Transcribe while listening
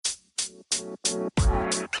Hello,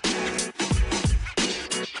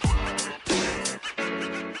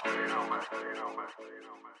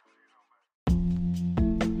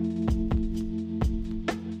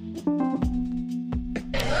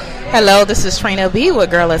 this is Trina B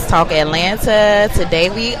with Girl Let's Talk Atlanta. Today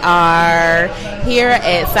we are here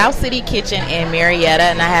at South City Kitchen in Marietta,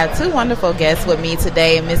 and I have two wonderful guests with me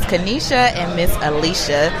today, Miss Kanisha and Miss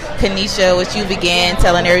Alicia. Kanisha, would you begin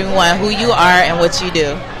telling everyone who you are and what you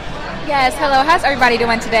do? Yes, hello. How's everybody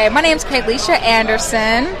doing today? My name is Kaylisha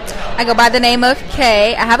Anderson. I go by the name of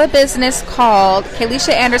Kay. I have a business called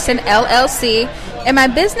Kaylisha Anderson LLC, and my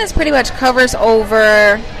business pretty much covers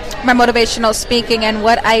over my motivational speaking and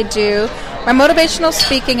what I do. My motivational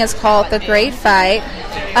speaking is called The Great Fight.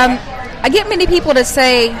 I get many people to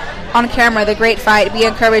say on camera, the great fight, be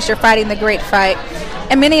encouraged, you're fighting the great fight.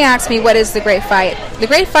 And many ask me, what is the great fight? The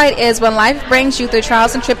great fight is when life brings you through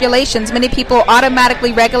trials and tribulations, many people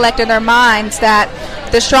automatically recollect in their minds that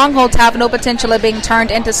the strongholds have no potential of being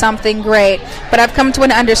turned into something great. But I've come to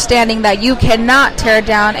an understanding that you cannot tear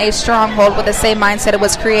down a stronghold with the same mindset it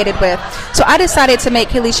was created with. So I decided to make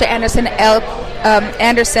Kaylisha Anderson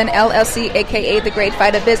Anderson LLC, aka The Great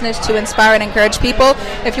Fight, a business to inspire and encourage people.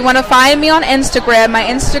 If you want to find me on Instagram, my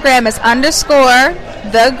Instagram is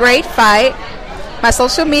 _ The Great Fight. My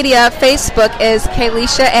social media, Facebook, is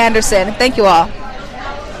Kaylisha Anderson. Thank you all.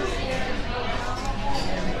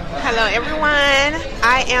 Hello, everyone.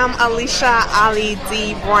 I am Alicia Ali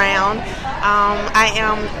D. Brown. I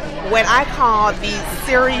am what I call the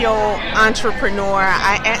serial entrepreneur.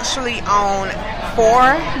 I actually own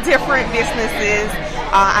 4 different businesses.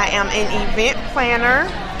 I am an event planner.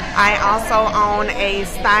 I also own a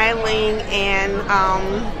styling and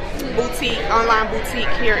online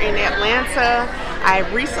boutique here in Atlanta. I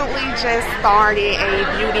recently just started a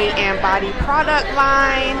beauty and body product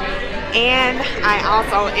line, and I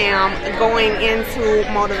also am going into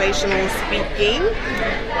motivational speaking.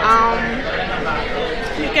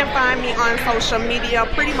 You can find me on social media.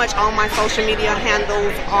 Pretty much all my social media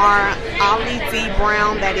handles are Ali D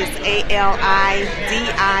Brown, that is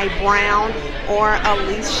ALIDI Brown, or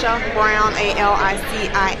Alicia Brown,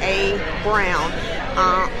 ALICIA Brown.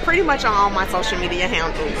 Pretty much on all my social media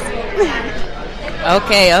handles.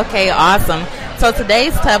 Okay, awesome. So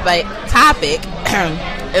today's topic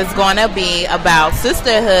is going to be about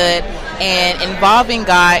sisterhood and involving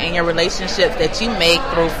God in your relationships that you make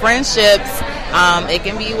through friendships. It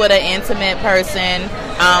can be with an intimate person,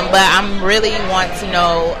 but I'm really want to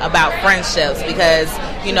know about friendships because,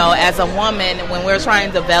 you know, as a woman, when we're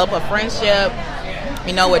trying to develop a friendship,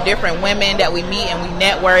 you know, with different women that we meet and we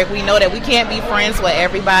network, we know that we can't be friends with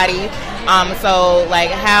everybody. So, like,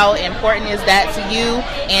 how important is that to you,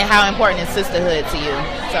 and how important is sisterhood to you?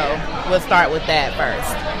 So, we'll start with that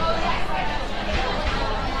first.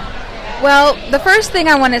 Well, the first thing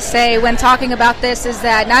I want to say when talking about this is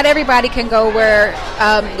that not everybody can go where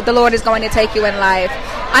the Lord is going to take you in life.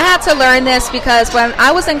 I had to learn this because when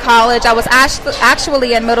I was in college, I was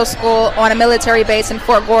actually in middle school on a military base in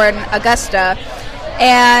Fort Gordon, Augusta.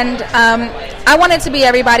 And I wanted to be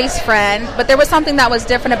everybody's friend, but there was something that was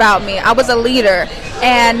different about me. I was a leader,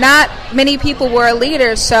 and not many people were a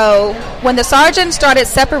leader. So when the sergeant started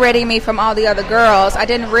separating me from all the other girls, I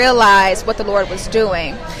didn't realize what the Lord was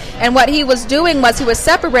doing. And what he was doing was he was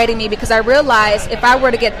separating me because I realized if I were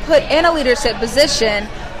to get put in a leadership position,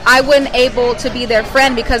 I wouldn't able to be their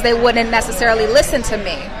friend because they wouldn't necessarily listen to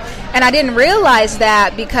me. And I didn't realize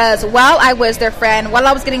that because while I was their friend, while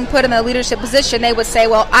I was getting put in a leadership position, they would say,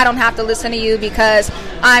 well, I don't have to listen to you because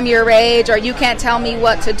I'm your age, or you can't tell me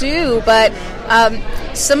what to do. But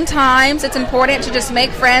sometimes it's important to just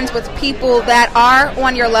make friends with people that are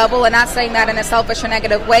on your level, and not saying that in a selfish or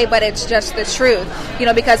negative way, but it's just the truth. You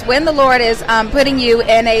know, because when the Lord is putting you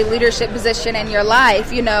in a leadership position in your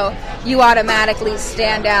life, you know, you automatically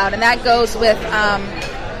stand out. And that goes with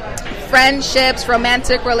friendships,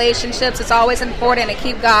 romantic relationships. It's always important to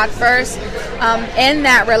keep God first in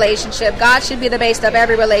that relationship. God should be the base of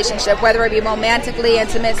every relationship, whether it be romantically,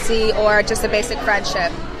 intimacy, or just a basic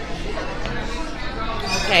friendship.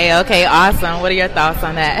 Okay, awesome. What are your thoughts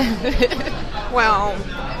on that? Well,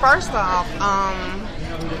 first off,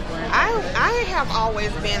 I have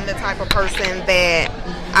always been the type of person that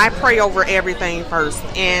I pray over everything first.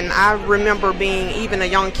 And I remember being even a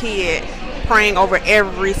young kid praying over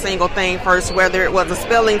every single thing first, whether it was a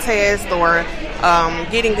spelling test or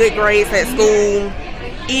getting good grades at school,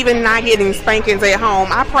 even not getting spankings at home.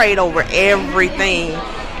 I prayed over everything.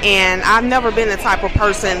 And I've never been the type of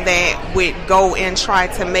person that would go and try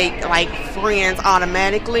to make like friends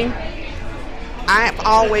automatically. I've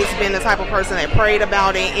always been the type of person that prayed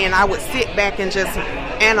about it, and I would sit back and just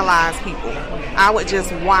analyze people. I would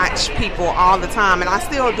just watch people all the time, and I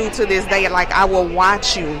still do to this day. Like, I will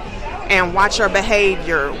watch you and watch your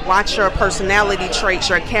behavior, watch your personality traits,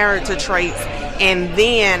 your character traits, and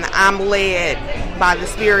then I'm led by the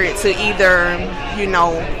Spirit to either,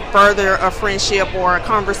 further a friendship or a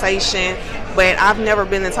conversation. But I've never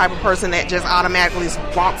been the type of person that just automatically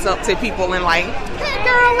walks up to people and like, hey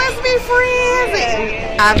girl, let's be friends.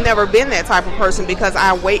 And I've never been that type of person, because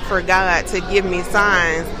I wait for God to give me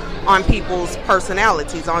signs on people's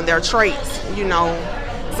personalities, on their traits,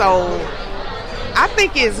 So I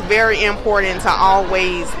think it's very important to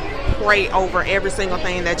always pray over every single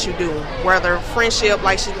thing that you do, whether friendship,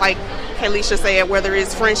 like Kalisha said, whether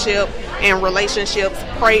it's friendship and relationships,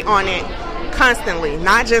 pray on it constantly,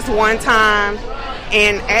 not just one time.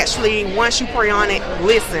 And actually, once you pray on it,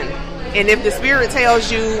 listen. And if the Spirit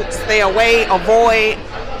tells you stay away, avoid,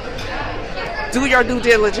 do your due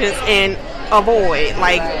diligence and avoid.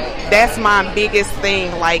 Like, that's my biggest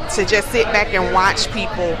thing, like, to just sit back and watch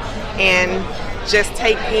people and just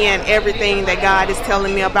take in everything that God is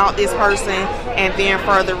telling me about this person, and then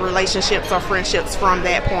further relationships or friendships from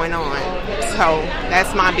that point on. So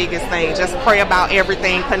that's my biggest thing. Just pray about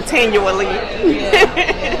everything continually.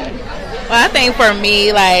 Well, I think for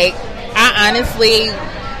me, like, I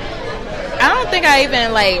don't think I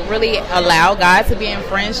even really allow God to be in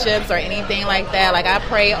friendships or anything like that. Like, I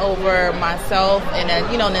pray over myself and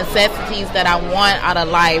necessities that I want out of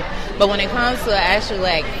life. But when it comes to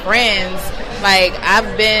actually friends,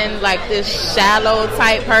 I've been this shallow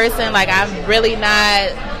type person. I'm really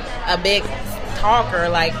not a big talker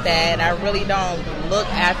like that. I really don't look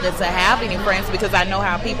after to have any friends, because I know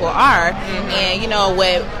how people are. Mm-hmm. And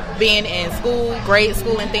with being in school, grade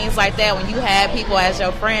school and things like that, when you have people as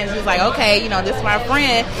your friends, it's like, okay, this is my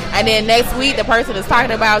friend, and then next week the person is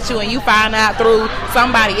talking about you and you find out through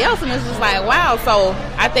somebody else, and it's just like, wow. So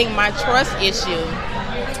I think my trust issue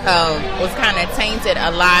was kind of tainted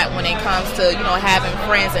a lot when it comes to having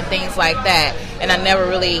friends and things like that, and I never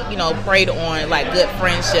really prayed on good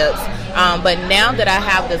friendships. But now that I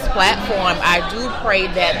have this platform, I do pray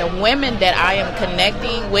that the women that I am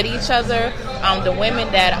connecting with each other, the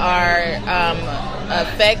women that are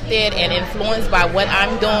affected and influenced by what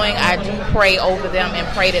I'm doing, I do pray over them and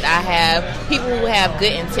pray that I have people who have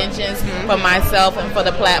good intentions for myself and for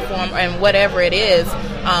the platform and whatever it is.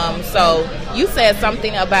 So you said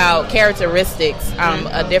something about characteristics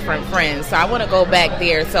of different friends. So I want to go back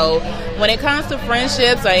there. So when it comes to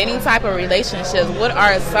friendships or any type of relationships, what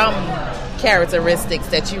are some characteristics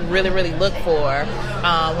that you really, really look for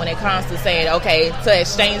when it comes to saying, okay, to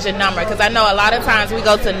exchange a number? Because I know a lot of times we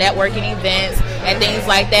go to networking events and things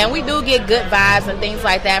like that, and we do get good vibes and things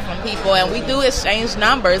like that from people, and we do exchange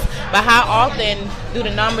numbers. But how often do the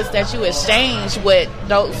numbers that you exchange with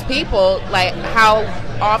those people, how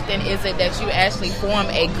often is it that you actually form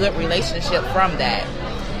a good relationship from that?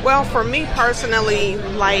 Well, for me personally,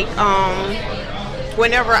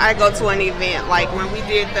 whenever I go to an event, like when we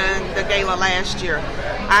did the gala last year,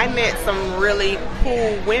 I met some really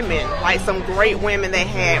cool women, some great women that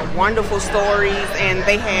had wonderful stories and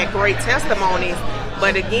they had great testimonies.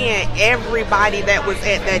 But again, everybody that was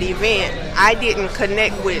at that event, I didn't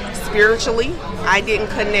connect with spiritually. I didn't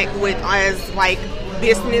connect with as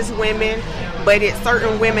business women, but it's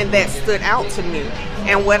certain women that stood out to me.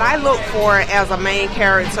 And what I look for as a main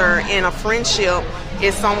character in a friendship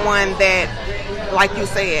is someone that, like you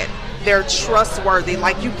said, they're trustworthy.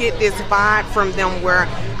 You get this vibe from them where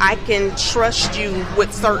I can trust you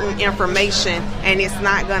with certain information and it's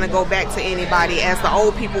not going to go back to anybody. As the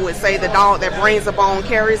old people would say, the dog that brings a bone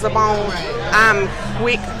carries a bone. I'm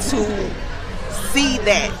quick to see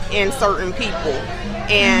that in certain people.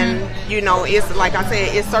 And, it's like I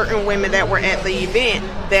said, it's certain women that were at the event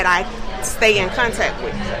that I stay in contact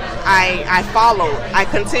with. I follow. I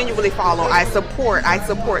continually follow. I support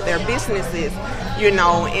their businesses,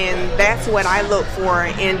 and that's what I look for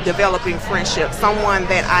in developing friendship. Someone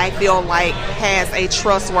that I feel like has a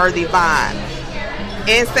trustworthy vibe.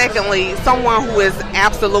 And secondly, someone who is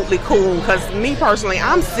absolutely cool, because me personally,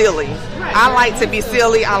 I'm silly. I like to be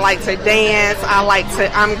silly. I like to dance.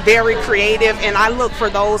 I'm very creative, and I look for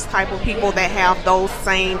those type of people that have those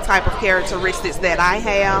same type of characteristics that I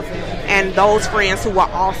have, and those friends who will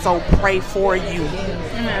also pray for you,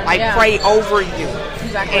 pray over you.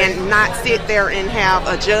 Exactly. And not sit there and have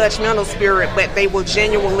a judgmental spirit, but they will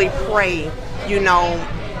genuinely pray,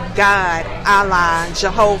 God, Allah,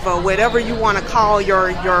 Jehovah, whatever you want to call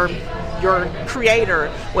your your creator,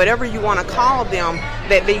 whatever you want to call them,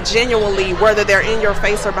 that they genuinely, whether they're in your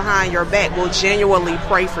face or behind your back, will genuinely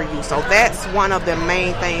pray for you. So that's one of the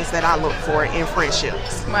main things that I look for in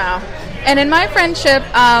friendships. Wow. And in my friendship,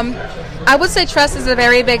 I would say trust is a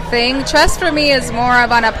very big thing. Trust for me is more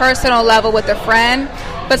of on a personal level with a friend.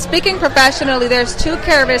 But speaking professionally, there's two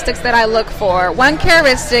characteristics that I look for. One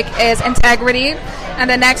characteristic is integrity, and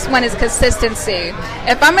the next one is consistency.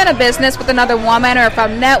 If I'm in a business with another woman, or if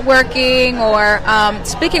I'm networking or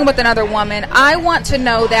speaking with another woman, I want to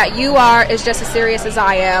know that you are as just as serious as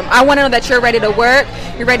I am. I want to know that you're ready to work,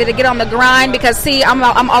 you're ready to get on the grind, because, see, I'm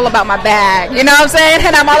all about my bag, you know what I'm saying?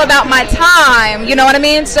 And I'm all about my time, you know what I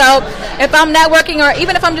mean? So if I'm networking, or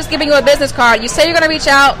even if I'm just giving you a business card, you say you're going to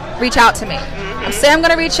reach out to me. I'm saying I'm going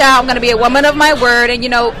to reach out. I'm going to be a woman of my word. And, you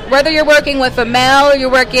know, whether you're working with a male or you're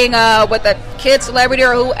working with a kid celebrity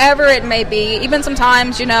or whoever it may be, even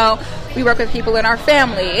sometimes, you know, we work with people in our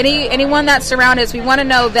family. Anyone that surrounds us, we want to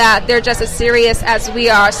know that they're just as serious as we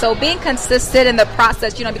are. So being consistent in the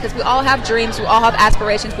process, you know, because we all have dreams, we all have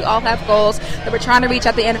aspirations, we all have goals that we're trying to reach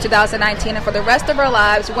at the end of 2019. And for the rest of our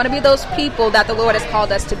lives, we want to be those people that the Lord has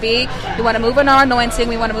called us to be. We want to move in our anointing.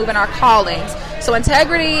 We want to move in our callings. So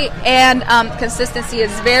integrity and consistency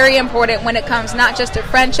is very important when it comes not just to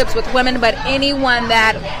friendships with women, but anyone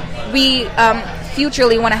that we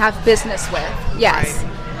futurely want to have business with. Yes.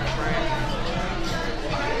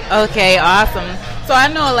 Okay, awesome. So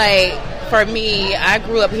I know, like, for me, I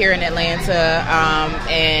grew up here in Atlanta,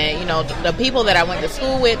 and, you know, the people that I went to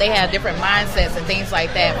school with, they have different mindsets and things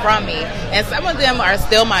like that from me. And some of them are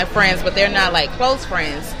still my friends, but they're not, like, close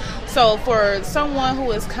friends. So for someone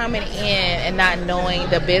who is coming in and not knowing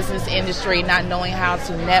the business industry, not knowing how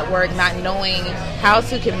to network, not knowing how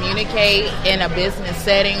to communicate in a business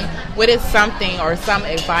setting, what is something or some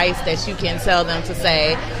advice that you can tell them to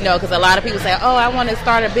say, you know, because a lot of people say, oh, I want to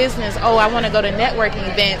start a business. Oh, I want to go to networking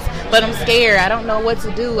events, but I'm scared. I don't know what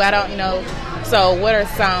to do. I don't, you know. So what are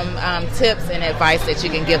some tips and advice that you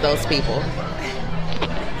can give those people?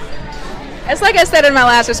 It's like I said in my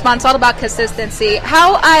last response, all about consistency.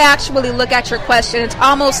 How I actually look at your question, it's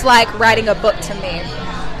almost like writing a book to me.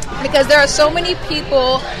 Because there are so many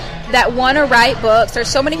people that want to write books. There's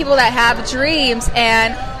so many people that have dreams.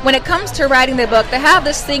 And when it comes to writing the book, they have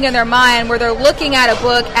this thing in their mind where they're looking at a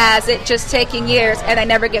book as it just taking years and they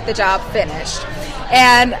never get the job finished.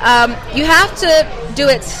 And you have to do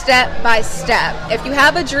it step by step. If you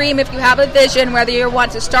have a dream, if you have a vision, whether you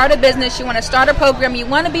want to start a business, you want to start a program, you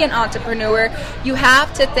want to be an entrepreneur, you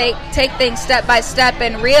have to take things step by step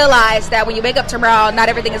and realize that when you wake up tomorrow, not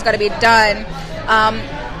everything is going to be done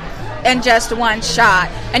in just one shot.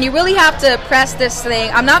 And you really have to press this thing.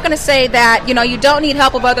 I'm not going to say that, you know, you don't need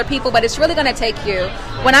help of other people, but it's really going to take you.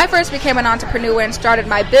 When I first became an entrepreneur and started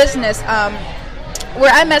my business, where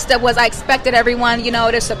I messed up was I expected everyone, you know,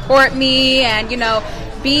 to support me and, you know,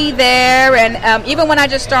 be there. And even when I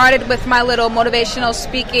just started with my little motivational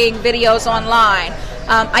speaking videos online,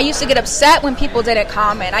 I used to get upset when people didn't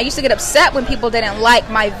comment. I used to get upset when people didn't like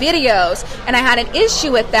my videos. And I had an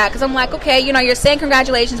issue with that because I'm like, okay, you know, you're saying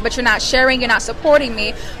congratulations, but you're not sharing, you're not supporting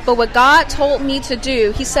me. But what God told me to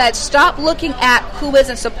do, he said, stop looking at who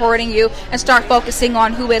isn't supporting you and start focusing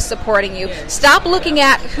on who is supporting you. Stop looking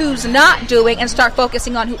at who's not doing and start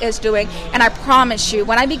focusing on who is doing. And I promise you,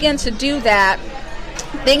 when I begin to do that,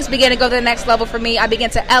 things began to go to the next level for me. I began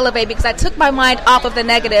to elevate because I took my mind off of the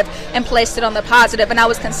negative and placed it on the positive. And I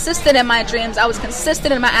was consistent in my dreams. I was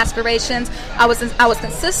consistent in my aspirations. I was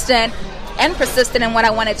consistent and persistent in what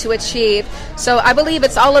I wanted to achieve. So I believe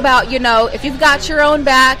it's all about, you know, if you've got your own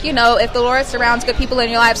back, you know, if the Lord surrounds good people in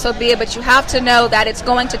your life, so be it. But you have to know that it's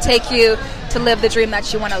going to take you to live the dream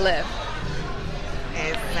that you want to live.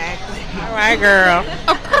 Exactly. All right, girl.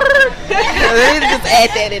 Let me just add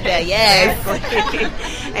that in there. Yes.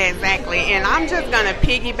 Exactly. And I'm just going to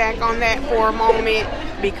piggyback on that for a moment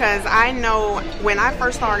because I know when I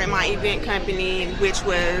first started my event company, which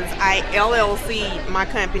was I LLC'd my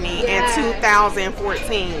company in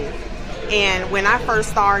 2014. And when I first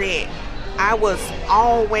started, I was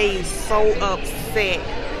always so upset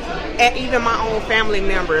at even my own family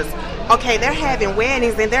members. Okay, they're having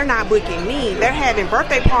weddings and they're not booking me. They're having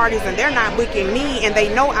birthday parties and they're not booking me. And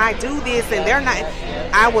they know I do this and they're not.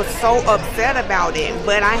 I was so upset about it.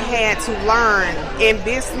 But I had to learn in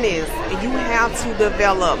business, you have to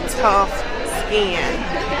develop tough skin.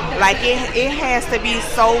 Like it has to be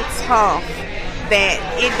so tough that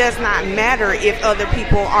it does not matter if other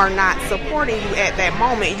people are not supporting you at that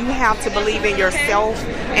moment. You have to believe in yourself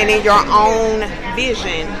and in your own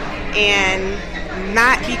vision and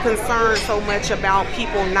not be concerned so much about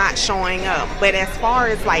people not showing up. But as far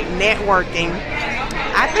as like networking,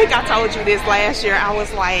 I think I told you this last year. I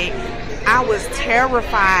was like, I was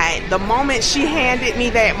terrified. The moment she handed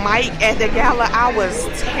me that mic at the gala, I was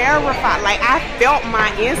terrified. Like, I felt my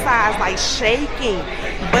insides like shaking.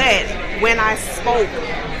 But when I spoke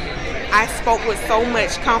with so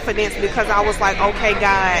much confidence because I was like, okay,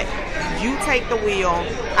 God, you take the wheel.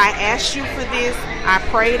 I asked you for this. I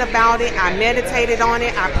prayed about it. I meditated on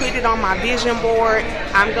it. I put it on my vision board.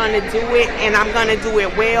 I'm going to do it, and I'm going to do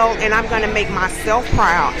it well, and I'm going to make myself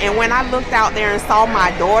proud. And when I looked out there and saw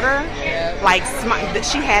my daughter, like,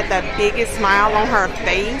 she had the biggest smile on her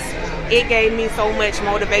face, it gave me so much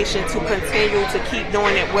motivation to continue to keep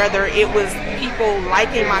doing it, whether it was people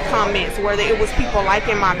liking my comments, whether it was people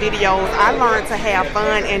liking my videos. I learned to have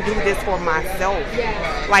fun and do this for myself.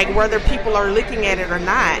 Like, whether people are looking at it or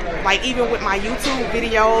not. Like, even with my YouTube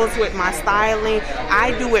videos, with my styling,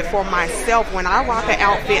 I do it for myself. When I rock an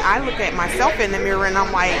outfit, I look at myself in the mirror and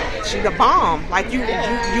I'm like, she the bomb. Like, you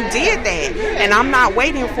did that. And I'm not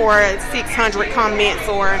waiting for 600 comments,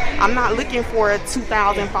 or I'm not looking for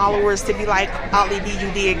 2,000 followers to be like, Ollie D,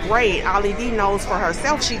 you did great. Ollie D knows for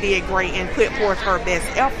herself she did great and put forth her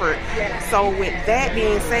best effort. So with that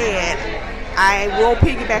being said, I will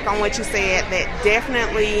piggyback on what you said, that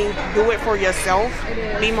definitely do it for yourself.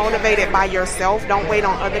 Be motivated by yourself. Don't wait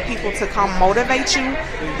on other people to come motivate you.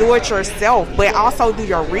 Do it yourself, but also do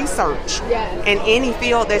your research. In any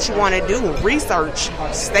field that you want to do, research.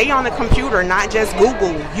 Stay on the computer, not just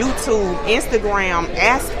Google, YouTube, Instagram.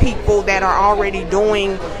 Ask people that are already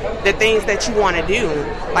doing the things that you want to do.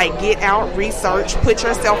 Like, get out, research, put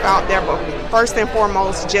yourself out there, but first and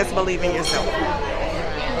foremost, just believe in yourself.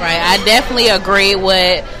 Right, I definitely agree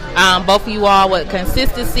with both of you all with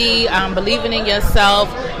consistency, believing in yourself,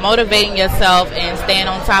 motivating yourself, and staying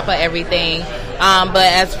on top of everything. But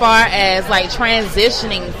as far as like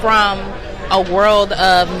transitioning from a world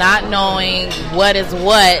of not knowing what is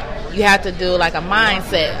what, you have to do like a mind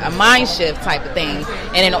shift type of thing.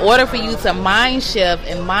 And in order for you to mind shift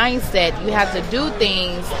and mindset, you have to do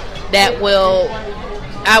things that will,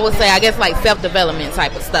 I would say, I guess, like self-development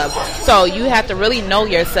type of stuff. So you have to really know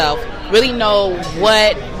yourself, really know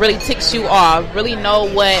what really ticks you off, really know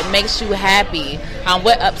what makes you happy,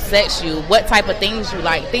 what upsets you, what type of things you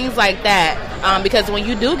like, things like that. Because when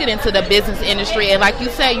you do get into the business industry, and like you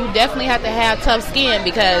said, you definitely have to have tough skin,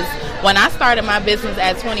 because when I started my business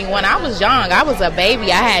at 21, I was young. I was a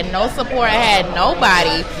baby. I had no support. I had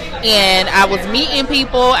nobody. And I was meeting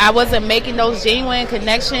people. I wasn't making those genuine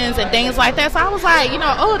connections and things like that. So I was like,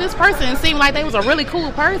 oh, this person seemed like they was a really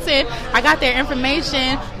cool person. I got their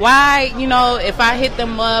information. Why, if I hit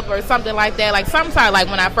them up or something like that. Like sometimes, like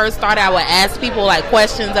when I first started, I would ask people like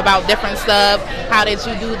questions about different stuff. How did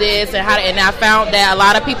you do this? And I found that a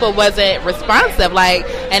lot of people wasn't responsive. Like,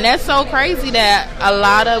 and that's so crazy that a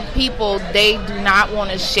lot of people, they do not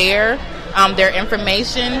want to share their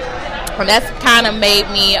information. And that's kind of made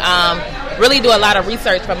me really do a lot of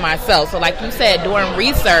research for myself. So like you said, doing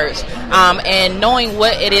research and knowing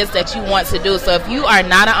what it is that you want to do. So if you are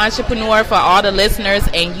not an entrepreneur, for all the listeners,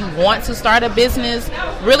 and you want to start a business,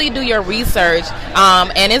 really do your research.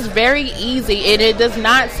 And it's very easy. It does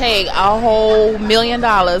not take a whole $1 million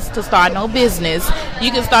to start no business.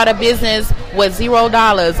 You can start a business with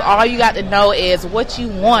 $0. All you got to know is what you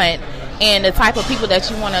want and the type of people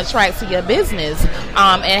that you want to attract to your business,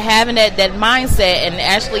 and having that mindset, and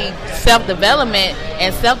actually self-development.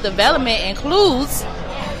 And self-development includes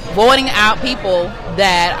voiding out people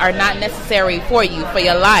that are not necessary for you, for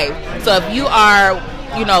your life. So if you are,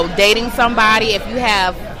 dating somebody, if you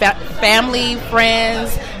have family,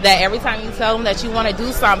 friends, that every time you tell them that you want to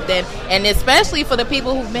do something, and especially for the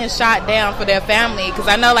people who've been shot down for their family, because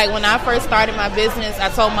I know, like, when I first started my business, I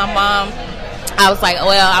told my mom, I was like,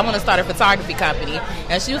 well, I want to start a photography company.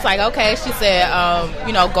 And she was like, okay. She said,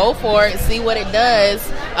 go for it, see what it does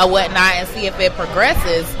or whatnot, and see if it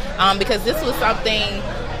progresses. Because this was something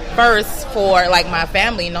first for, like, my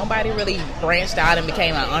family. Nobody really branched out and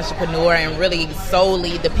became an entrepreneur and really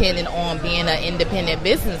solely dependent on being an independent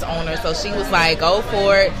business owner. So she was like, go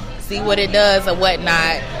for it, see what it does or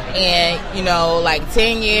whatnot. And, like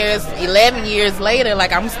 10 years, 11 years later,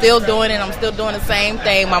 like, I'm still doing it. I'm still doing the same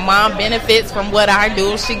thing. My mom benefits from what I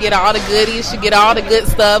do. She get all the goodies. She get all the good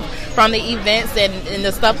stuff from the events and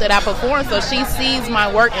the stuff that I perform. So she sees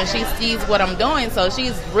my work and she sees what I'm doing. So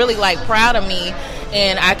she's really, like, proud of me.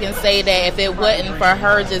 And I can say that if it wasn't for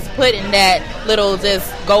her just putting that little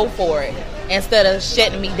just go for it, instead of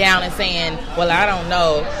shutting me down and saying, well, I don't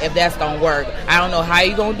know if that's going to work. I don't know how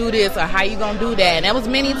you going to do this or how you going to do that. And there was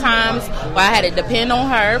many times where I had to depend on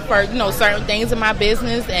her for, certain things in my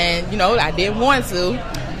business. And, I didn't want to.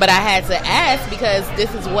 but I had to ask because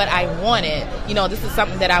this is what I wanted. This is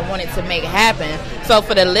something that I wanted to make happen. So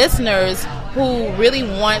for the listeners who really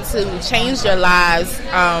want to change their lives,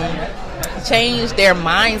 change their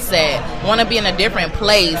mindset, want to be in a different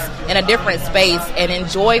place, in a different space, and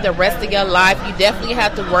enjoy the rest of your life, you definitely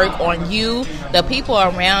have to work on you, the people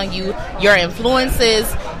around you, your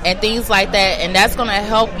influences, and things like that. And that's going to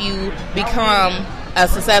help you become a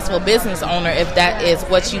successful business owner if that is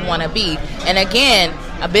what you want to be. And again,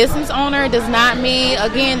 a business owner does not mean,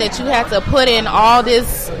 again, that you have to put in all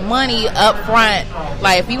this money up front.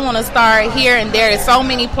 Like, if you want to start here and there, there's so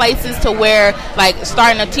many places to where, like,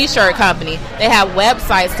 starting a t-shirt company, they have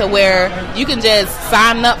websites to where you can just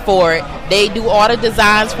sign up for it. They do all the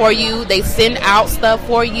designs for you. They send out stuff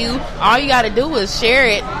for you. All you got to do is share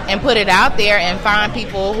it and put it out there and find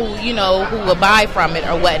people who, who will buy from it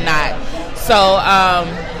or whatnot. So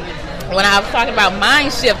when I was talking about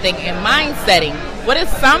mind shifting and mind setting, what is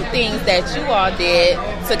some things that you all did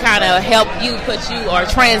to kind of help you or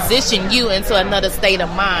transition you into another state of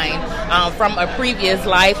mind from a previous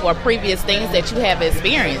life or previous things that you have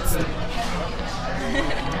experienced?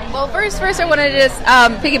 Well, first I want to just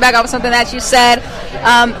piggyback off something that you said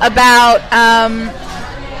about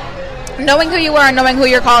knowing who you are and knowing who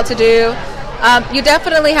you're called to do. You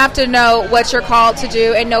definitely have to know what you're called to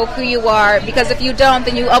do and know who you are, because if you don't,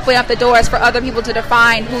 then you open up the doors for other people to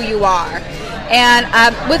define who you are. And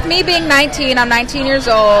with me being 19, I'm 19 years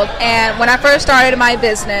old, and when I first started my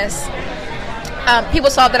business, people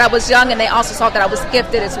saw that I was young, and they also saw that I was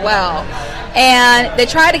gifted as well. And they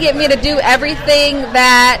tried to get me to do everything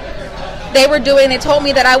that they were doing. They told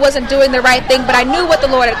me that I wasn't doing the right thing, but I knew what the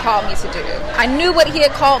Lord had called me to do. I knew what He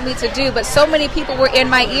had called me to do, but so many people were in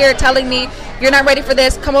my ear telling me, you're not ready for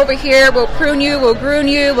this, come over here, we'll prune you, we'll groom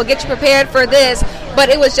you, we'll get you prepared for this. But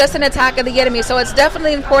it was just an attack of the enemy. So it's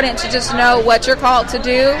definitely important to just know what you're called to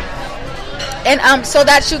do, and so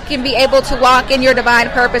that you can be able to walk in your divine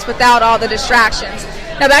purpose without all the distractions.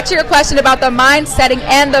 Now, back to your question about the mind setting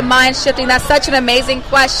and the mind shifting. That's such an amazing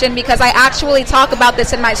question, because I actually talk about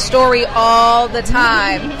this in my story all the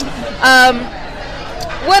time.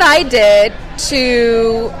 What I did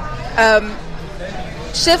to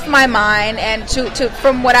shift my mind and to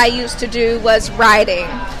from what I used to do was writing.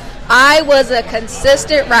 I was a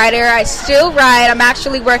consistent writer. I still write. I'm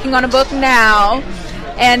actually working on a book now.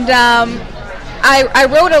 And I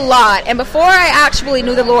wrote a lot, and before I actually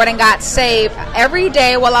knew the Lord and got saved, every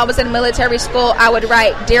day while I was in military school, I would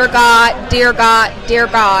write, Dear God, Dear God, Dear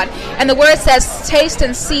God. And the word says, taste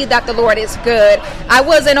and see that the Lord is good. I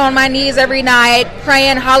wasn't on my knees every night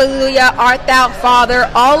praying, hallelujah, art thou Father.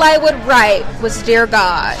 All I would write was, Dear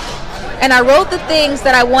God. And I wrote the things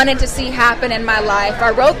that I wanted to see happen in my life.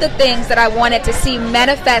 I wrote the things that I wanted to see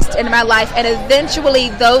manifest in my life, and eventually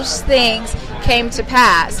those things came to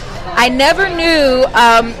pass. I never knew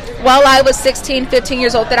while I was 16, 15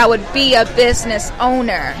 years old that I would be a business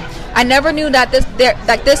owner. I never knew that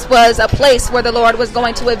this was a place where the Lord was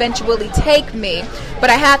going to eventually take me.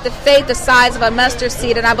 But I had the faith the size of a mustard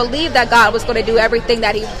seed, and I believed that God was going to do everything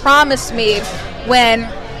that He promised me when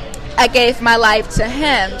I gave my life to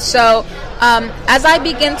Him. So as I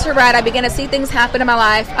begin to write, I begin to see things happen in my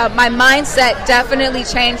life. My mindset definitely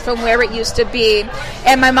changed from where it used to be.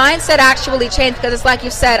 And my mindset actually changed because it's like you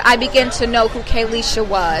said, I began to know who Kalisha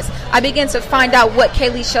was. I began to find out what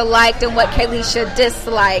Kalisha liked and what Kalisha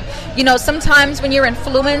disliked. You know, sometimes when you're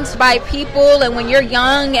influenced by people and when you're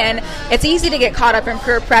young, and it's easy to get caught up in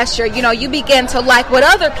peer pressure, you know, you begin to like what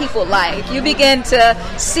other people like. You begin to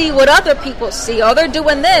see what other people see. Oh, they're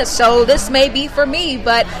doing this, so this may be for me.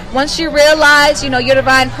 But once you realize, you know, your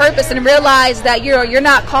divine purpose and realize that you're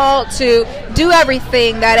not called to do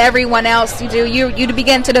everything that everyone else you do, you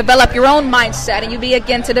begin to develop your own mindset, and you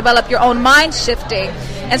begin to develop your own mind shifting.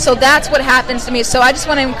 And so that's what happens to me. So I just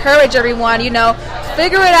want to encourage everyone, you know,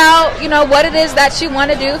 figure it out, you know, what it is that you want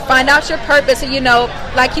to do, find out your purpose. And, you know,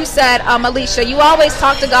 like you said, Alicia, you always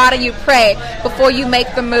talk to God and you pray before you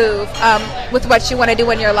make the move with what you want to do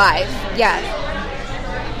in your life. Yeah.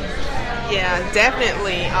 Yeah,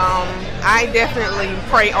 definitely. I definitely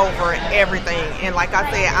pray over everything. And like I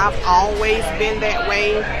said, I've always been that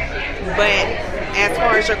way. But as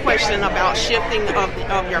far as your question about shifting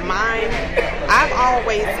of your mind, I've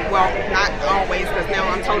always, well, not always, because now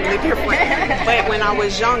I'm totally different. But when I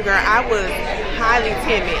was younger, I was highly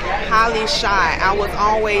timid, highly shy. I was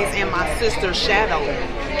always in my sister's shadow.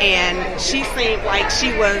 And she seemed like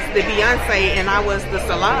she was the Beyonce and I was the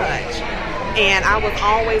Solange. And I was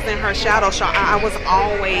always in her shadow. So I was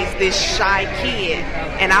always this shy kid,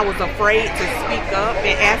 and I was afraid to speak up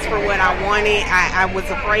and ask for what I wanted. I was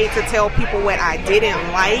afraid to tell people what I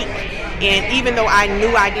didn't like. And even though I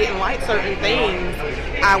knew I didn't like certain things,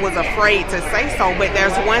 I was afraid to say so. But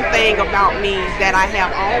there's one thing about me that I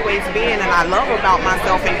have always been, and I love about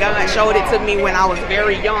myself, and God showed it to me when I was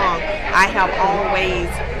very young. I have always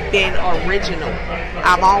been original.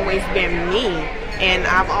 I've always been me, and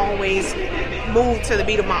I've always moved to the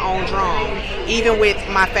beat of my own drum. Even with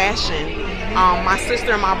my fashion, my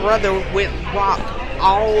sister and my brother would rock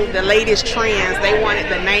all the latest trends. They wanted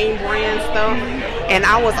the name brand stuff, and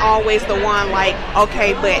I was always the one like,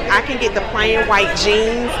 okay, but I can get the plain white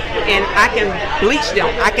jeans and I can bleach them,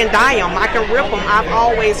 I can dye them, I can rip them. I've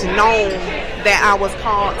always known that I was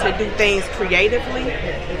called to do things creatively.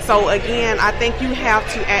 So again, I think you have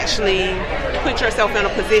to actually put yourself in a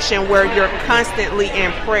position where you're constantly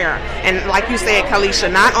in prayer. And like you said, Kalisha,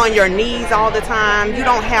 not on your knees all the time. You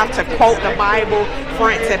don't have to quote the Bible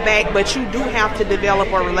front to back, but you do have to develop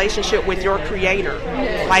a relationship with your Creator.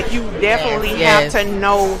 Like, you definitely have to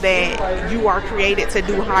know that you are created to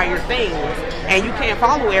do higher things. And you can't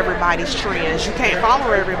follow everybody's trends. You can't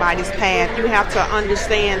follow everybody's path. You have to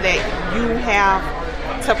understand that you have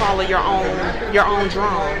to follow your own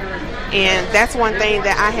drum. And that's one thing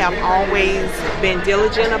that I have always been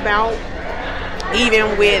diligent about,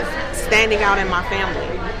 even with standing out in my family.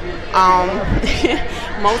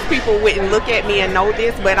 Most people wouldn't look at me and know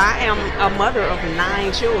this, but I am a mother of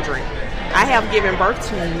 9 children. I have given birth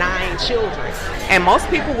to 9 children. And most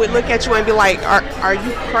people would look at you and be like, are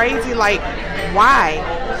you crazy? Like, why?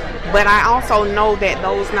 But I also know that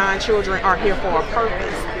those 9 children are here for a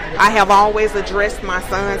purpose. I have always addressed my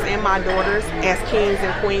sons and my daughters as kings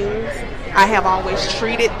and queens. I have always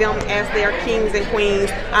treated them as their kings and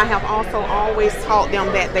queens. I have also always taught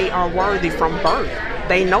them that they are worthy from birth.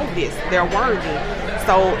 They know this. They're worthy.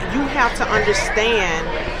 So you have to understand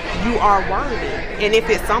you are worthy. And if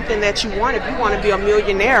it's something that you want, if you want to be a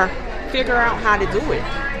millionaire, figure out how to do it.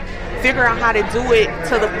 Figure out how to do it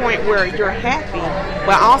to the point where you're happy,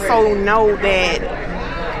 but also know that,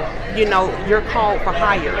 you know, you're called for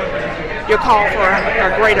higher. You're called for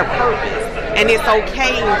a greater purpose. And it's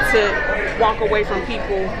okay to walk away from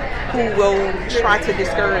people who will try to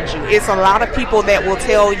discourage you. It's a lot of people that will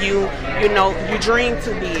tell you, you know, you dream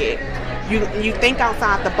too big. You think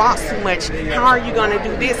outside the box too much. How are you going to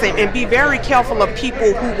do this? And be very careful of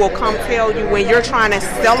people who will come tell you when you're trying to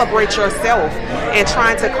celebrate yourself and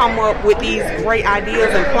trying to come up with these great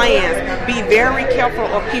ideas and plans. Be very careful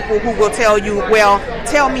of people who will tell you, well,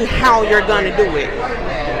 tell me how you're going to do it.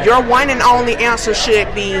 Your one and only answer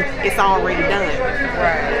should be, it's already done.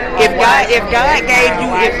 Right. If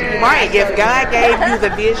God gave you the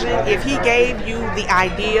vision, if He gave you the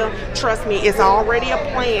idea, trust me, it's already a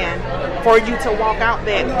plan for you to walk out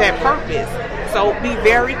that purpose. So be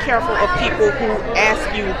very careful of people who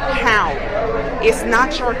ask you how. It's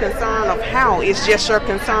not your concern of how, it's just your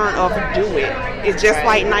concern of do it. It's just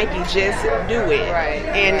like Nike, just do it. Right.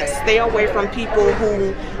 And stay away from people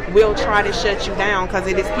who will try to shut you down, because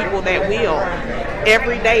it is people that will.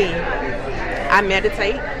 Every day I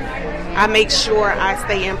meditate. I make sure I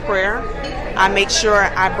stay in prayer. I make sure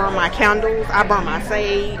I burn my candles. I burn my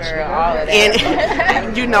sage. Girl, all of that.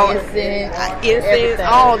 And, you know, incense,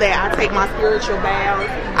 all that. I take my spiritual baths.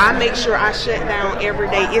 I make sure I shut down every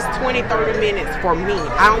day. It's 20, 30 minutes for me.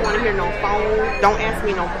 I don't want to hear no phone. Don't ask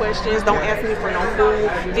me no questions. Don't ask me for no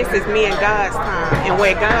food. This is me and God's time. And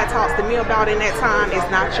what God talks to me about in that time is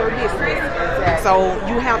not your business. Exactly. So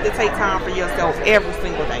you have to take time for yourself every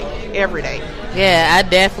single day. Every day. Yeah, I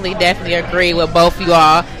definitely agree with both of you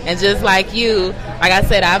all. And just like you, like I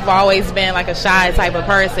said, I've always been like a shy type of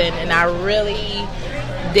person, and I really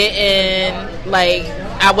didn't, like,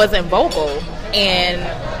 I wasn't vocal. And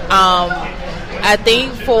I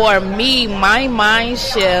think for me, my mind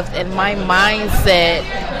shift and my mindset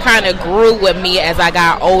kind of grew with me as I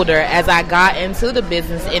got older, as I got into the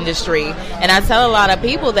business industry. And I tell a lot of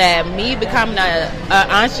people that me becoming an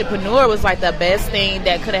entrepreneur was like the best thing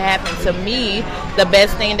that could have happened to me, the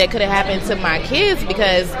best thing that could have happened to my kids,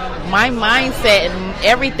 because my mindset and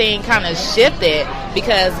everything kind of shifted.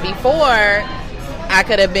 Because before, I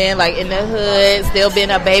could have been like in the hood, still been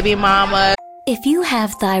a baby mama. If you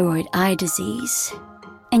have thyroid eye disease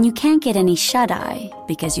and you can't get any shut-eye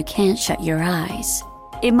because you can't shut your eyes,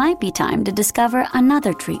 it might be time to discover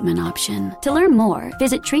another treatment option. To learn more,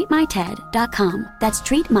 visit treatmyted.com. That's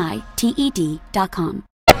treatmyted.com.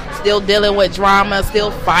 Still dealing with drama,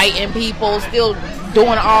 still fighting people, still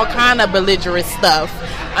doing all kind of belligerent stuff.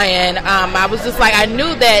 And I was just like, I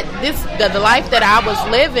knew that the life that I was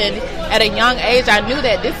living at a young age, I knew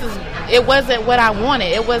that it wasn't what I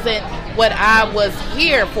wanted. It wasn't what I was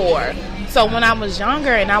here for. So when I was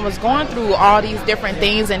younger and I was going through all these different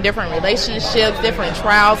things and different relationships, different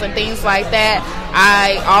trials and things like that,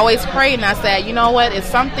 I always prayed and I said, you know what, it's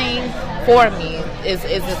something for me.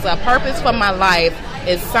 It's a purpose for my life.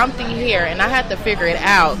 It's something here, and I had to figure it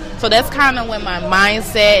out. So that's kind of when my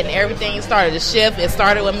mindset and everything started to shift. It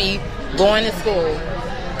started with me going to school.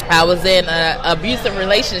 I was in an abusive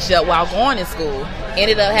relationship while going to school.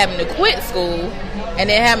 Ended up having to quit school and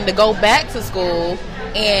then having to go back to school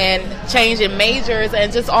and changing majors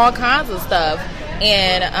and just all kinds of stuff.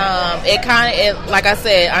 And it like I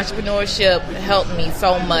said, entrepreneurship helped me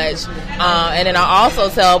so much. And then I also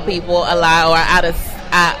tell people a lot, or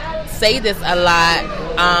I say this a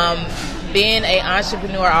lot, being an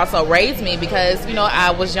entrepreneur also raised me because, you know,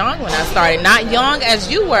 I was young when I started. Not young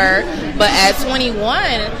as you were, but at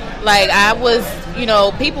 21, like I was, you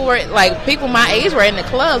know, people my age were in the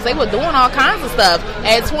clubs. They were doing all kinds of stuff.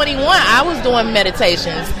 At 21, I was doing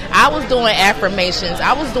meditations. I was doing affirmations.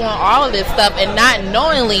 I was doing all of this stuff and not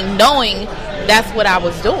knowing that's what I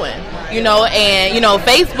was doing. You know, and, you know,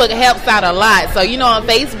 Facebook helps out a lot. So, you know, on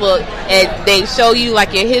Facebook, they show you,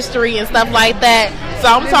 like, your history and stuff like that. So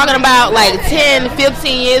I'm talking about, like, 10,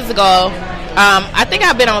 15 years ago. I think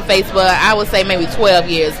I've been on Facebook, I would say maybe 12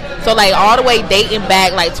 years. So, like, all the way dating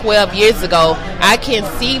back, like, 12 years ago, I can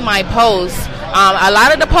see my posts. A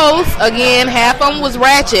lot of the posts, again, half of them was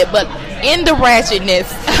ratchet, but in the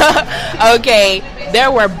ratchetness, okay,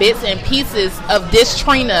 there were bits and pieces of this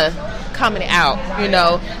Trina coming out, you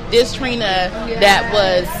know, this Trina that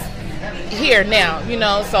was here now, you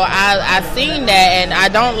know. So I seen that, and I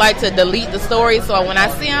don't like to delete the story. So when I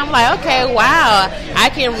see it, I'm like, okay, wow, I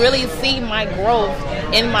can really see my growth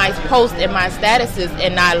in my posts and my statuses,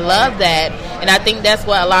 and I love that. And I think that's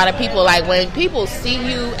what a lot of people like, when people see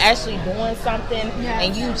you actually doing something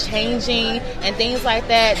and you changing and things like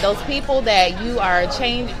that. Those people that you are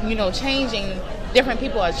changing, different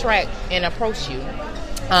people attract and approach you.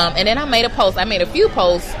 And then I made a few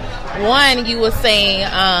posts. One, you were saying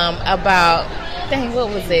about, what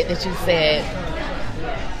was it that you said?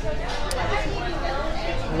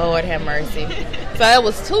 Lord have mercy. So it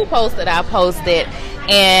was 2 posts that I posted.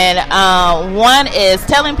 And one is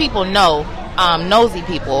telling people no, nosy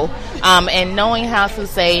people, and knowing how to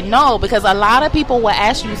say no, because a lot of people will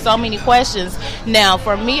ask you so many questions. Now,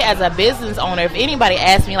 for me as a business owner, if anybody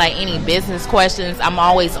asks me like any business questions, I'm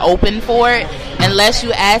always open for it. Unless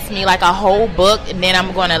you ask me like a whole book, and then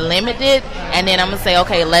I'm going to limit it, and then I'm going to say,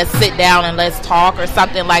 okay, let's sit down and let's talk or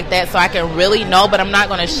something like that, so I can really know, but I'm not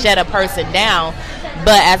going to shut a person down.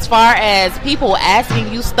 But as far as people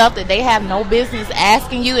asking you stuff that they have no business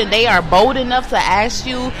asking you, and they are bold enough to ask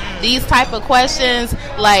you these type of questions,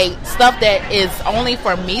 like stuff that is only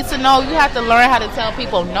for me to know, you have to learn how to tell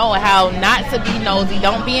people no, how not to be nosy.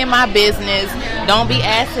 Don't be in my business. Don't be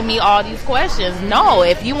asking me all these questions. No,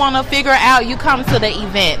 if you want to figure out, you come to the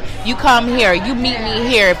event. You come here. You meet me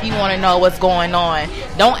here if you want to know what's going on.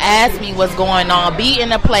 Don't ask me what's going on. Be in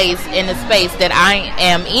the space that I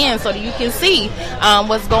am in, so that you can see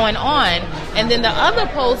what's going on. And then the other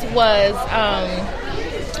post was,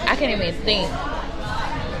 I can't even think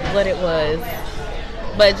what it was,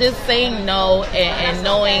 but just saying no and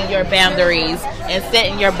knowing your boundaries and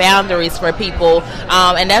setting your boundaries for people.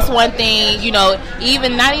 And that's one thing, you know,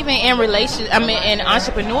 not even in in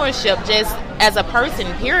entrepreneurship, just as a person,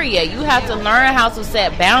 period, you have to learn how to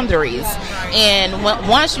set boundaries. And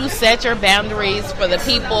once you set your boundaries for the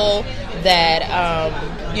people that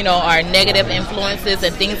are negative influences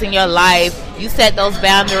and things in your life, you set those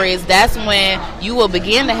boundaries, that's when you will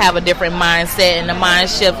begin to have a different mindset and a mind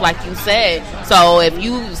shift, like you said. So if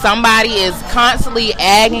somebody is constantly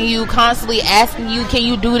agging you, constantly asking you, can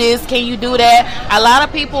you do this, can you do that, a lot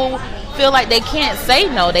of people feel like they can't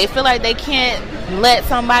say no. They feel like they can't let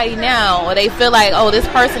somebody down, or they feel like, oh, this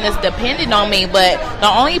person is dependent on me. But the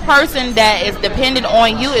only person that is dependent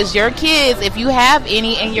on you is your kids, if you have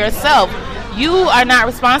any, and yourself. You are not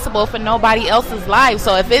responsible for nobody else's life.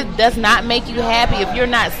 So if it does not make you happy, if you're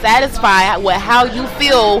not satisfied with how you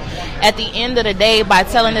feel at the end of the day by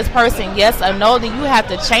telling this person yes or no, then you have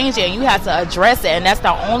to change it and you have to address it. And that's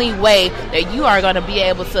the only way that you are going to be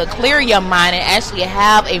able to clear your mind and actually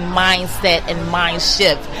have a mindset and mind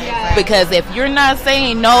shift. Yeah. Because if you're not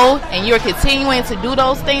saying no and you're continuing to do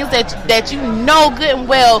those things that you know good and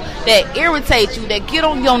well that irritate you, that get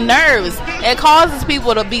on your nerves, it causes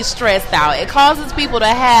people to be stressed out. It causes people to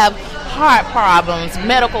have heart problems,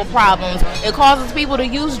 medical problems. It causes people to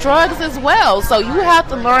use drugs as well. So you have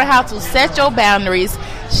to learn how to set your boundaries,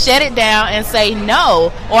 shut it down, and say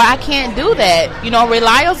no, or I can't do that. You know,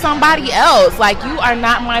 rely on somebody else. Like, you are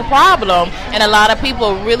not my problem. And a lot of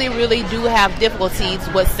people really, really do have difficulties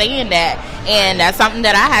with saying that. And that's something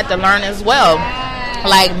that I had to learn as well.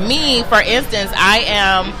 Like me, for instance, I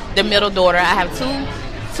am the middle daughter. I have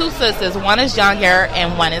two sisters. One is younger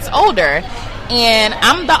and one is older. And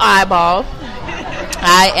I'm the eyeball.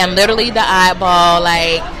 I am literally the eyeball.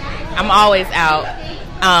 Like, I'm always out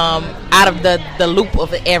of the loop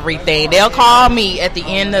of everything. They'll call me at the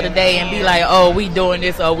end of the day and be like, oh, we doing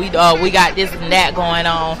this, or we got this and that going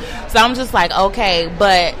on. So I'm just like, okay,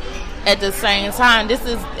 but at the same time, this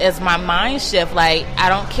is my mind shift. Like, I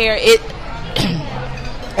don't care.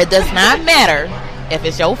 It does not matter if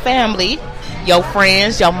it's your family, your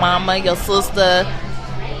friends, your mama, your sister,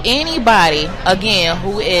 anybody, again,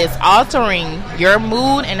 who is altering your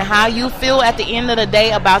mood and how you feel at the end of the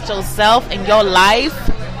day about yourself and your life.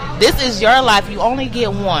 This is your life. You only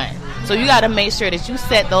get one. So you got to make sure that you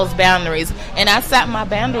set those boundaries. And I set my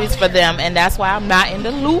boundaries for them, and that's why I'm not in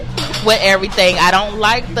the loop with everything. I don't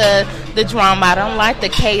like the drama. I don't like the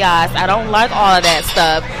chaos. I don't like all of that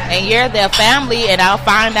stuff. And you're their family, and I'll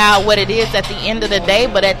find out what it is at the end of the day.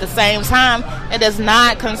 But at the same time, it does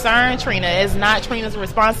not concern Trina. It's not Trina's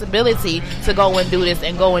responsibility to go and do this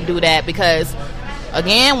and go and do that. Because,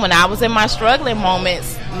 again, when I was in my struggling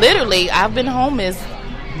moments, literally, I've been homeless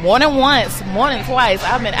more than once, more than twice.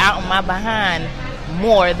 I've been out on my behind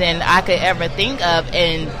more than I could ever think of.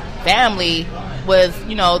 And family was,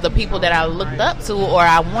 you know, the people that I looked up to or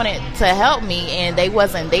I wanted to help me, and they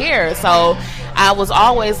wasn't there. So I was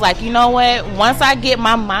always like, you know what, once I get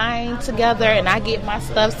my mind together and I get my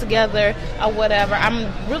stuff together or whatever, I'm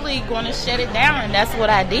really going to shut it down. And that's what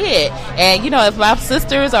I did. And, you know, if my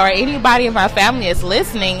sisters or anybody in my family is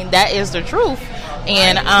listening, that is the truth.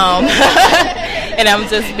 And and I'm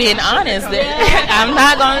just being honest. I'm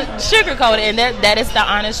not going to sugarcoat it, and that is the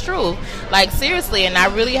honest truth. Like, seriously, and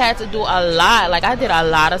I really had to do a lot. Like, I did a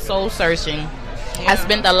lot of soul searching. I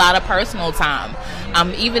spent a lot of personal time.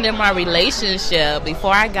 Even in my relationship,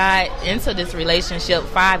 before I got into this relationship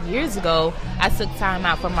 5 years ago, I took time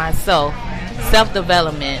out for myself,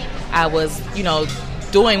 self-development. I was, you know,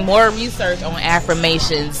 doing more research on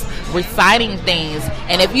affirmations, reciting things.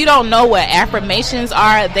 And if you don't know what affirmations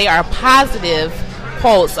are, they are positive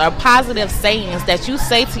quotes or positive sayings that you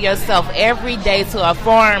say to yourself every day to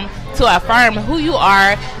affirm who you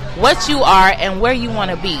are, what you are, and where you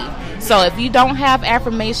want to be. So if you don't have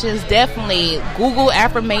affirmations, definitely Google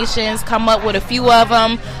affirmations, come up with a few of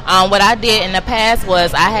them. What I did in the past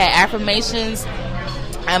was I had affirmations.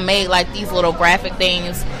 I made like these little graphic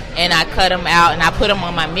things, and I cut them out and I put them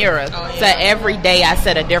on my mirror. So every day I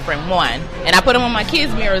set a different one, and I put them on my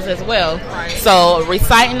kids' mirrors as well. So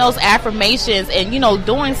reciting those affirmations and, you know,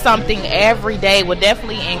 doing something every day would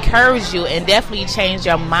definitely encourage you and definitely change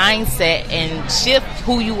your mindset and shift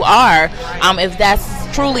who you are, if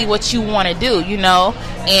that's truly what you want to do, you know.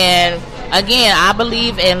 And again, I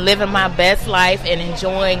believe in living my best life and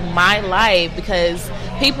enjoying my life, because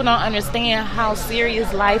people don't understand how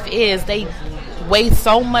serious life is. They waste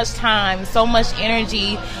so much time, so much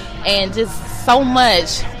energy, and just so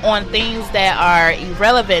much on things that are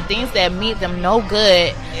irrelevant, things that mean them no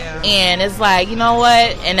good. And it's like, you know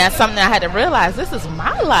what? And that's something I had to realize. This is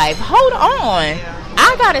my life. Hold on.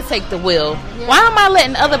 I gotta take the wheel. Why am I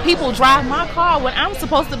letting other people drive my car when I'm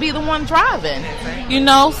supposed to be the one driving? You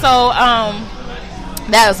know, so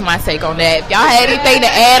that was my take on that. If y'all had anything to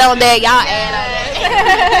add on that, y'all add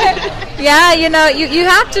on that. Yeah, you know, you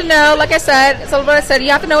have to know, like I said, so what I said,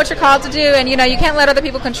 you have to know what you're called to do, and, you know, you can't let other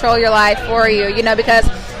people control your life for you, you know, because,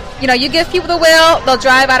 you know, you give people the wheel, they'll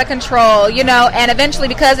drive out of control, you know, and eventually,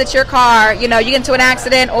 because it's your car, you know, you get into an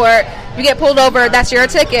accident or you get pulled over, that's your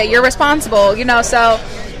ticket, you're responsible, you know, so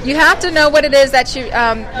you have to know what it is that you, like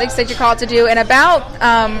I said, you're called to do. And about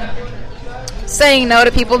saying no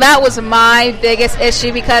to people, that was my biggest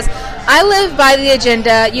issue, because I live by the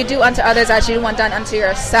agenda, you do unto others as you want done unto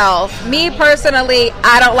yourself. Me personally,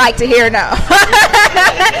 I don't like to hear no.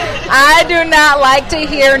 I do not like to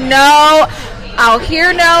hear no. I'll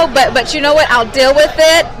hear no, but you know what, I'll deal with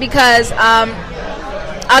it, because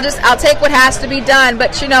I'll take what has to be done.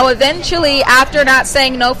 But, you know, eventually, after not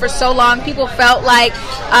saying no for so long, people felt like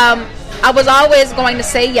I was always going to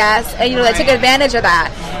say yes, and they took advantage of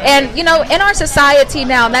that. And in our society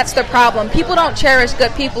now, that's the problem. People don't cherish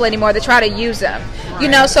good people anymore. They try to use them.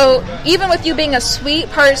 So even with you being a sweet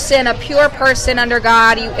person, a pure person under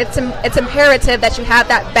God, it's imperative that you have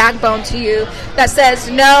that backbone to you that says,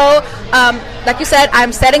 no, like you said,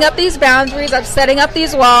 I'm setting up these boundaries, I'm setting up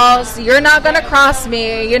these walls, you're not going to cross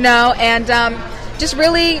me, and just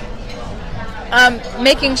really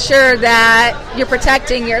making sure that you're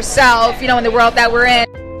protecting yourself, in the world that we're in.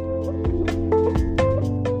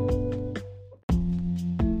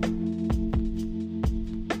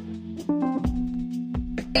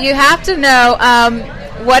 You have to know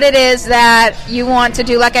what it is that you want to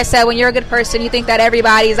do. Like I said, when you're a good person, you think that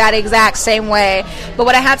everybody's that exact same way. But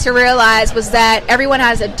what I had to realize was that everyone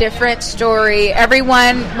has a different story.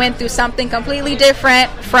 Everyone went through something completely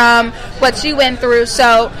different from what you went through.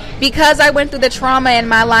 So because I went through the trauma in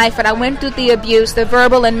my life and I went through the abuse, the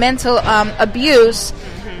verbal and mental abuse,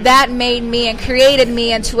 that made me and created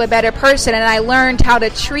me into a better person, and I learned how to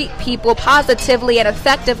treat people positively and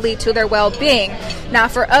effectively to their well-being. Now,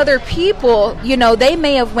 for other people, they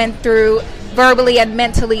may have went through verbally and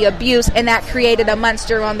mentally abuse, and that created a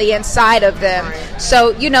monster on the inside of them.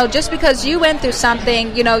 So, just because you went through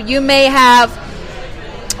something, you may have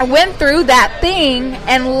went through that thing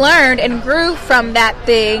and learned and grew from that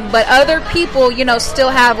thing, but other people still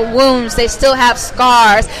have wounds, they still have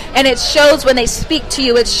scars, and it shows when they speak to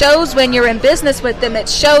you, it shows when you're in business with them, it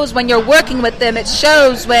shows when you're working with them, it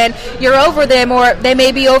shows when you're over them or they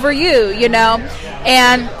may be over you,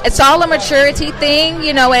 and it's all a maturity thing,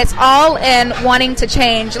 and it's all in wanting to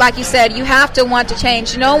change. Like you said, you have to want to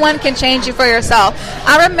change. No one can change you for yourself.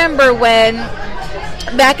 I remember when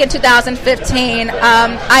back in 2015,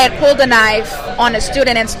 I had pulled a knife on a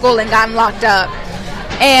student in school and gotten locked up.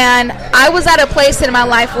 And I was at a place in my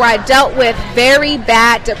life where I dealt with very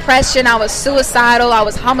bad depression. I was suicidal. I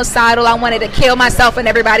was homicidal. I wanted to kill myself and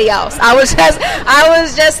everybody else. I was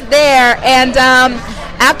just there. And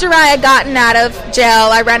after I had gotten out of jail,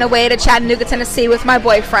 I ran away to Chattanooga, Tennessee with my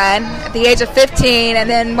boyfriend at the age of 15. And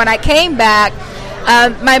then when I came back,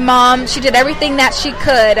 my mom, she did everything that she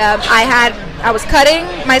could. I was cutting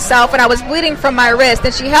myself and I was bleeding from my wrist,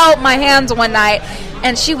 and she held my hands one night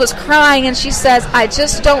and she was crying and she says, I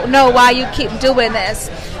just don't know why you keep doing this.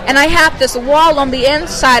 And I had this wall on the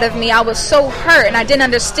inside of me. I was so hurt and I didn't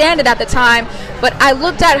understand it at the time, but I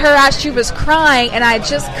looked at her as she was crying and I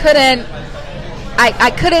just couldn't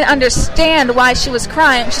understand why she was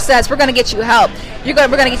crying. She says, we're going to get you help. We're going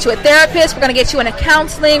to get you a therapist. We're going to get you in a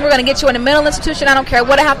counseling. We're going to get you in a mental institution. I don't care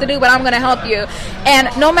what I have to do, but I'm going to help you. And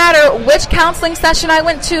no matter which counseling session I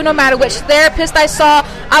went to, no matter which therapist I saw,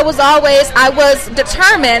 I was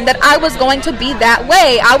determined that I was going to be that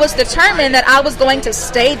way. I was determined that I was going to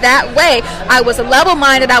stay that way. I was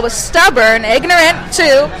level-minded. I was stubborn, ignorant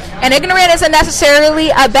too. And ignorant isn't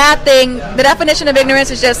necessarily a bad thing. The definition of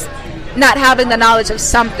ignorance is just not having the knowledge of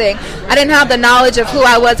something. I didn't have the knowledge of who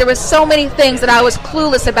I was. There were so many things that I was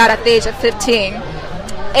clueless about at the age of 15.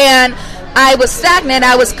 And I was stagnant.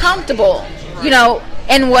 I was comfortable,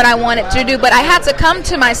 in what I wanted to do. But I had to come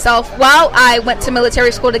to myself while I went to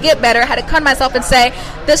military school to get better. I had to come to myself and say,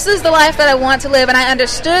 this is the life that I want to live. And I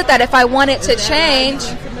understood that if I wanted to change,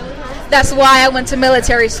 that's why I went to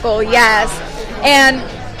military school, yes. And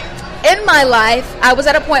in my life, I was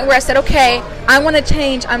at a point where I said, okay, I want to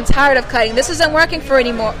change. I'm tired of cutting. This isn't working for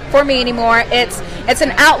me anymore. It's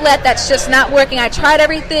an outlet that's just not working. I tried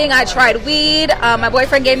everything. I tried weed. My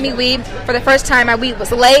boyfriend gave me weed for the first time. My weed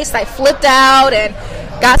was laced. I flipped out and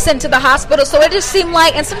got sent to the hospital. So it just seemed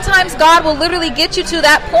like, and sometimes God will literally get you to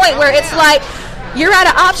that point where it's like, you're out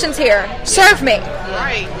of options here. Serve me.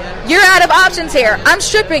 Right. You're out of options here. I'm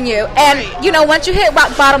stripping you. And, once you hit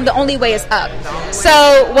rock bottom, the only way is up. So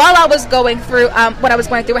while I was going through what I was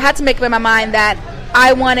going through, I had to make up in my mind that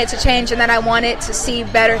I wanted to change and that I wanted to see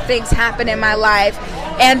better things happen in my life.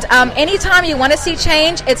 And anytime you want to see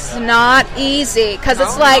change, it's not easy because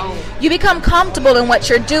it's like you become comfortable in what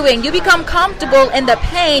you're doing. You become comfortable in the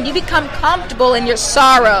pain. You become comfortable in your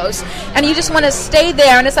sorrows. And you just want to stay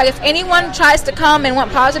there. And it's like if anyone tries to come and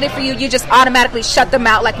want positive for you, you just automatically shut them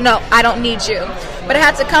out. Like, no, I don't need you. But I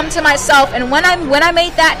had to come to myself. And when I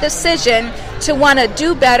made that decision to want to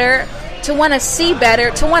do better, to want to see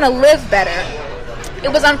better, to want to live better,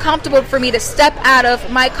 it was uncomfortable for me to step out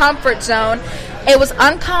of my comfort zone It was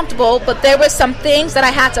uncomfortable, but there was some things that I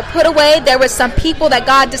had to put away. There was some people that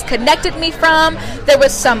God disconnected me from. There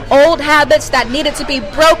was some old habits that needed to be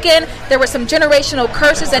broken. There were some generational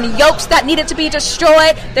curses and yokes that needed to be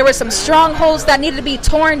destroyed. There were some strongholds that needed to be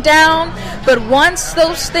torn down. But once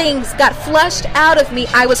those things got flushed out of me,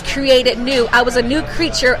 I was created new. I was a new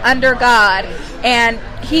creature under God. And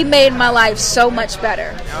he made my life so much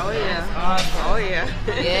better. Oh, yeah. Oh, yeah.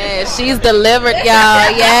 Yeah, she's delivered, y'all.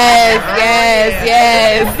 Yes.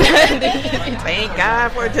 Thank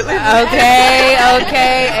God for deliverance.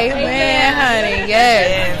 Okay. Amen, honey.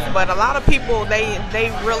 Yes. But a lot of people,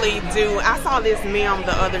 they really do. I saw this meme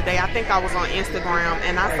the other day. I think I was on Instagram,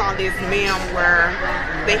 and I saw this meme where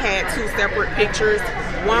they had two separate pictures.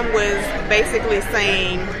 One was basically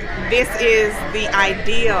saying, this is the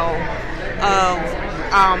ideal of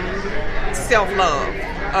self-love,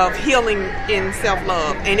 of healing in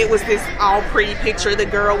self-love. And it was this all pretty picture. The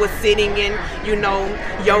girl was sitting in,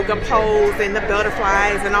 yoga pose, and the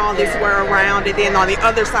butterflies and all this were around. And then on the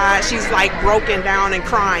other side, she's like broken down and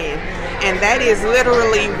crying. And that is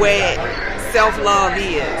literally what self-love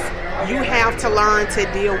is. You have to learn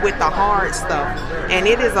to deal with the hard stuff. And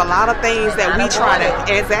it is a lot of things that we try to,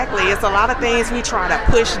 it's a lot of things we try to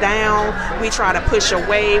push down, we try to push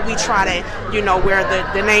away, we try to, wear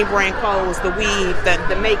the name brand clothes, the weave,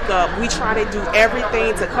 the makeup. We try to do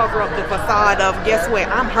everything to cover up the facade of, guess what,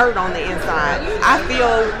 I'm hurt on the inside. I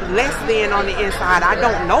feel less than on the inside. I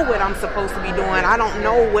don't know what I'm supposed to be doing. I don't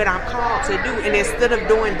know what I'm called to do. And instead of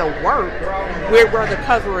doing the work, we'd rather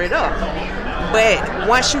cover it up. But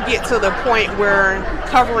once you get to the point where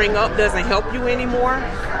covering up doesn't help you anymore,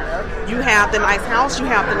 you have the nice house, you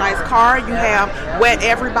have the nice car, you have what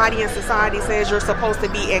everybody in society says you're supposed to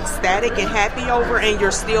be ecstatic and happy over, and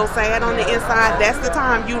you're still sad on the inside, that's the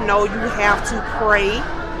time you have to pray.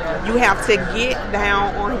 You have to get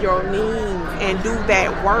down on your knees and do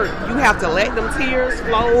that work. You have to let them tears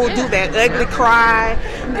flow, do that ugly cry.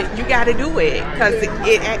 You got to do it because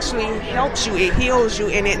it actually helps you. It heals you.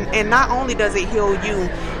 And not only does it heal you,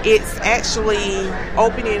 it's actually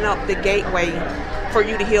opening up the gateway for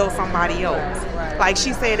you to heal somebody else. Like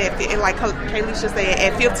she said, like Kalisha said,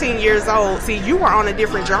 at 15 years old, see, you were on a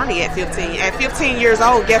different journey at 15. At 15 years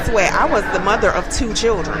old, guess what? I was the mother of 2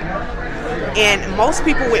 children. And most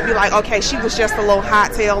people would be like, okay, she was just a little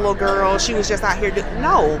hot tail little girl. She was just out here.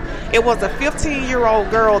 No, it was a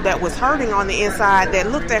 15-year-old girl that was hurting on the inside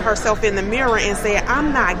that looked at herself in the mirror and said,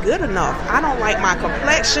 I'm not good enough. I don't like my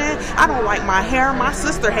complexion. I don't like my hair. My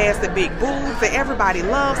sister has the big boobs and everybody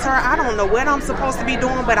loves her. I don't know what I'm supposed to be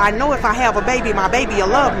doing, but I know if I have a baby, my baby will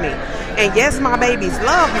love me. And yes, my babies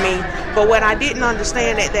love me. But what I didn't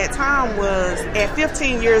understand at that time was at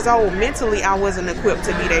 15 years old, mentally, I wasn't equipped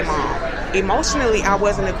to be their mom. Emotionally, I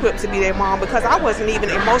wasn't equipped to be their mom because I wasn't even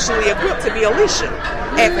emotionally equipped to be Alicia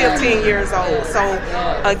at 15 years old. So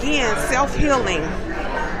again, self-healing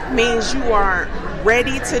means you are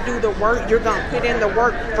ready to do the work. You're going to put in the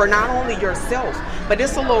work for not only yourself, but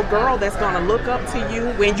it's a little girl that's going to look up to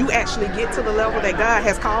you when you actually get to the level that God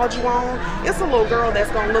has called you on. It's a little girl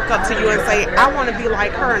that's going to look up to you and say, I want to be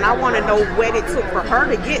like her, and I want to know what it took for her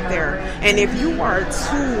to get there. And if you are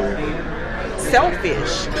too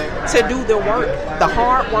selfish to do the work, the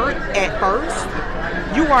hard work at first,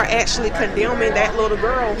 you are actually condemning that little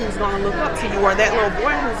girl who's going to look up to you, or that little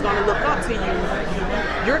boy who's going to look up to you.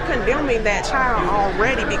 You're condemning that child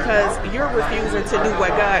already because you're refusing to do what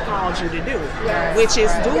God called you to do, which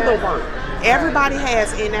is do the work. Everybody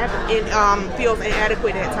feels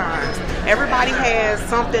inadequate at times. Everybody has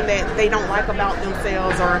something that they don't like about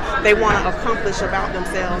themselves or they want to accomplish about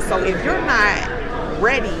themselves. So if you're not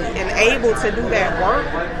ready and able to do that work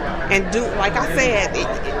and do, like I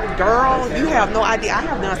said, girl, you have no idea. I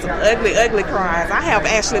have done some ugly cries. I have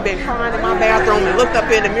actually been crying in my bathroom and looked up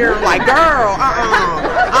in the mirror like, girl,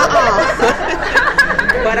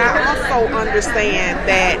 But I also understand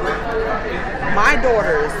that my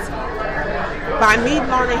daughters, by me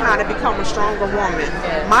learning how to become a stronger woman,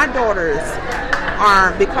 my daughters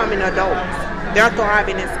are becoming adults. They're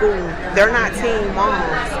thriving in school. They're not teen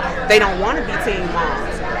moms. They don't want to be teen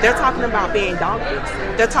moms. They're talking about being doctors.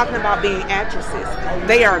 They're talking about being actresses.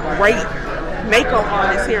 They are great makeup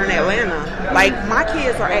artists here in Atlanta. Like, my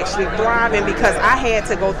kids are actually thriving because I had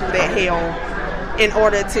to go through that hell in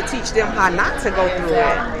order to teach them how not to go through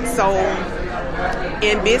it. So,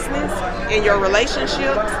 in business, in your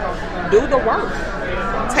relationships, do the work.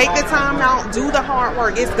 Take the time out, do the hard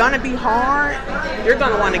work. It's going to be hard. You're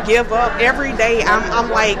going to want to give up. Every day, I'm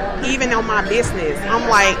like, even on my business, I'm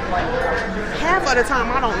like, half of the time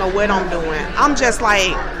I don't know what I'm doing. I'm just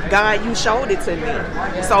like, God, you showed it to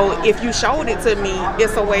me. So if you showed it to me,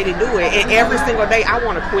 it's a way to do it. And every single day I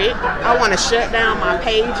want to quit. I want to shut down my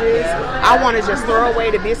pages. I want to just throw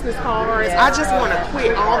away the business cards. I just want to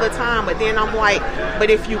quit all the time. But then I'm like, but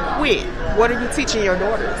if you quit, what are you teaching your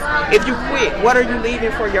daughters? If you quit, what are you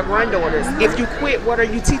leaving for your granddaughters? If you quit, what are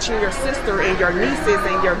you teaching your sister and your nieces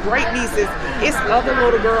and your great nieces? It's other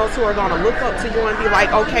little girls who are going to look up to you and be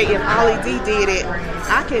like, okay, if Ollie D did it,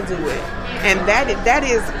 I can do it. And that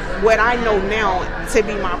is what I know now to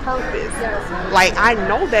be my purpose. Like, I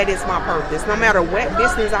know that is my purpose. No matter what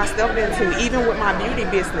business I step into, even with my beauty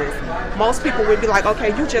business, most people would be like,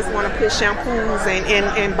 okay, you just want to push shampoos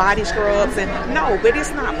and body scrubs. And no, but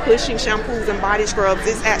it's not pushing shampoos and body scrubs.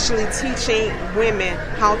 It's actually teaching women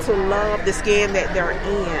how to love the skin that they're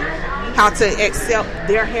in, how to accept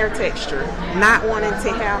their hair texture, not wanting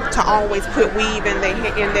to have to always put weave in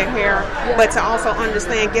their hair, but to also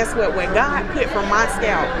understand, guess what God put from my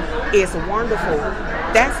scalp is wonderful.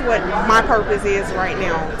 That's what my purpose is right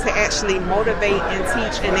now, to actually motivate and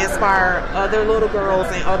teach and inspire other little girls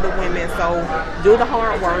and other women. So do the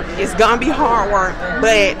hard work. It's gonna be hard work,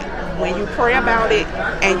 but when you pray about it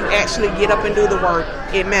and you actually get up and do the work,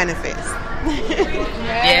 it manifests.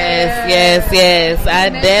 Yes. I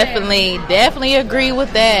definitely agree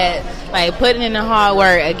with that. Like, putting in the hard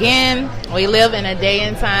work. Again, we live in a day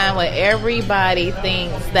and time where everybody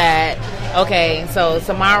thinks that, okay, so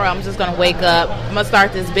tomorrow I'm just going to wake up, I'm going to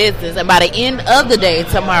start this business, and by the end of the day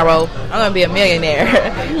tomorrow, I'm going to be a millionaire.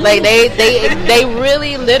 Like, they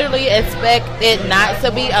really literally expect it not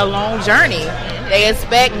to be a long journey. They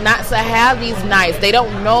expect not to have these nights. They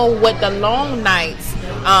don't know what the long nights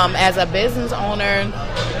as a business owner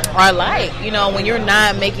are like, when you're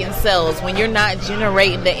not making sales, when you're not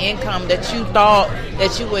generating the income that you thought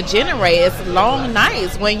that you would generate. It's long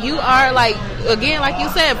nights when you are, like, again, like you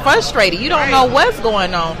said, frustrated. You don't know what's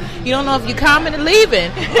going on. You don't know if you're coming or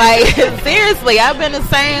leaving. Like, seriously, I've been the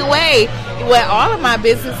same way with all of my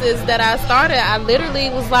businesses that I started. I literally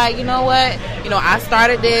was like, you know what? I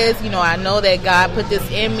started this. I know that God put this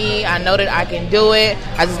in me. I know that I can do it.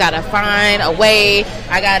 I just got to find a way.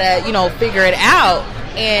 I got to, figure it out.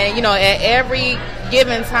 And, at every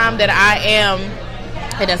given time that I am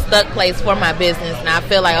in a stuck place for my business, and I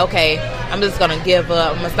feel like, okay, I'm just going to give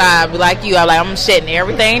up. I'm going to stop. Like you, I'm shutting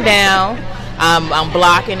everything down. I'm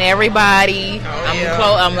blocking everybody.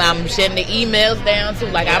 I'm shutting the emails down too.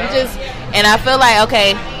 Like, I'm just, and I feel like,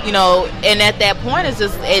 okay, and at that point,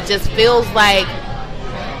 it just feels like,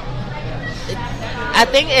 I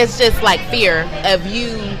think it's just like fear of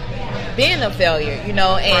you being a failure,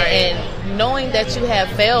 and knowing that you have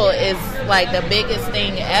failed is like the biggest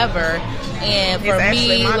thing ever. And for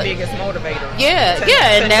me, my biggest motivator.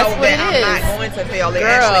 And that's what it is. I'm not going to fail. It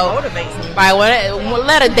actually motivates me.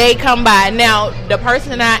 Let a day come by. Now, the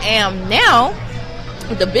person I am now,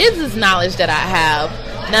 with the business knowledge that I have,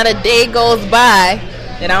 not a day goes by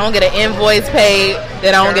that I don't get an invoice paid,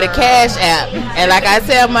 that I don't get a cash app. And like I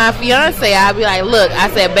tell my fiance, I'll be like, look, I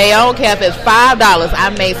said, babe, I don't care if it's $5, I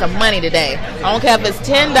made some money today. I don't care if it's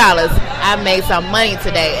 $10, I made some money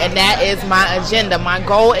today. And that is my agenda. My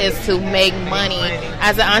goal is to make money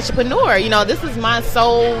as an entrepreneur. This is my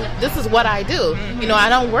soul. This is what I do. I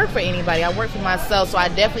don't work for anybody. I work for myself. So I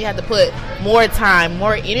definitely had to put more time,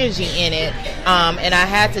 more energy in it. And I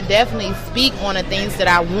had to definitely speak on the things that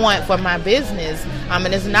I want for my business.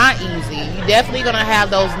 And it's not easy. You're definitely going to have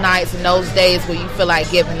those nights and those days where you feel like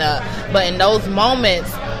giving up. But in those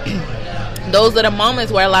moments, those are the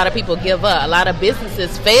moments where a lot of people give up. A lot of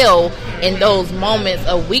businesses fail in those moments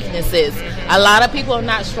of weaknesses. A lot of people are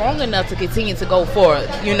not strong enough to continue to go forward.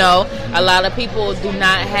 A lot of people do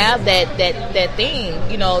not have that thing,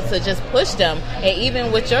 to just push them. And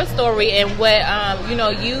even with your story and what,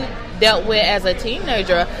 you dealt with as a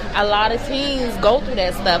teenager, a lot of teens go through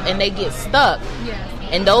that stuff and they get stuck. Yeah.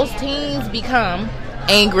 And those teens become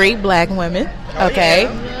angry black women. Okay,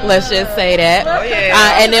 let's just say that.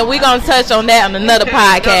 And then we're going to touch on that on another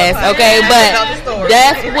podcast. Okay, but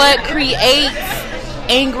that's what creates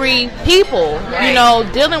angry people,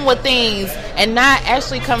 dealing with things and not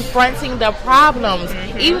actually confronting the problems,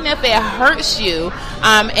 even if it hurts you.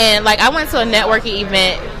 And like, I went to a networking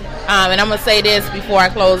event, and I'm going to say this before I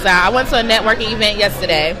close out. I went to a networking event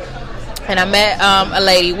yesterday. And I met a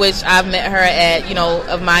lady, which I've met her at,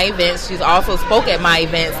 of my events. She's also spoke at my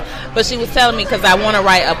events. But she was telling me, because I want to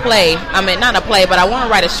write a play. I mean, not a play, but I want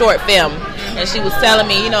to write a short film. And she was telling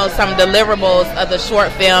me, some deliverables of the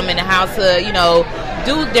short film and how to,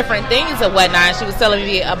 do different things and whatnot. And she was telling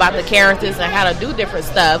me about the characters and how to do different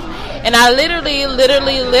stuff. And I literally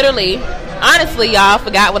honestly, y'all,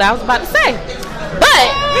 forgot what I was about to say.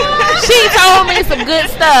 But she told me some good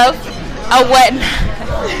stuff of what.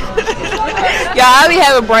 Y'all, I be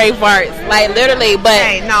having brain farts, like literally. But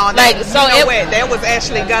hey, no, like so, that was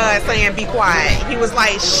actually God saying, "Be quiet." He was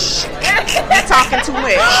like, "Shh, you're talking too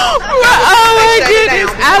much." Oh my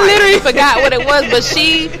goodness, I literally forgot what it was, but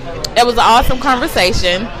it was an awesome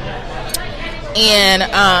conversation. And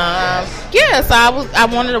yeah, so I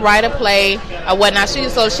wanted to write a play or whatnot.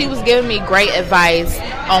 She was giving me great advice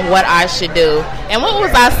on what I should do. And what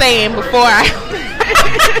was I saying before I?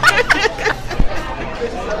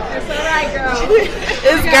 It's all right, girl.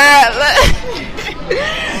 It's girl.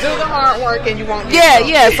 Do the hard work and you won't.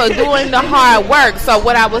 Yeah. So doing the hard work. So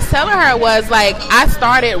what I was telling her was like I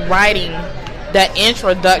started writing the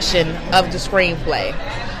introduction of the screenplay.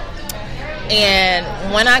 And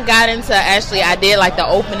when I got into I did like the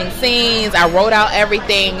opening scenes, I wrote out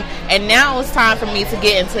everything, and now it's time for me to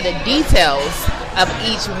get into the details of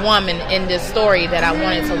each woman in this story that I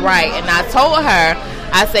wanted to write. And I told her,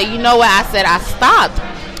 I said, you know what? I said, I stopped.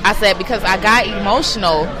 I said, because I got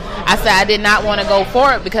emotional. I said, I did not want to go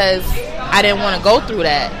for it because I didn't want to go through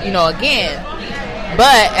that, again.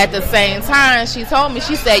 But at the same time, she told me,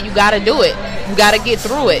 she said, you got to do it. You got to get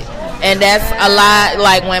through it. And that's a lot,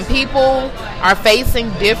 like when people are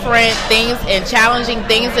facing different things and challenging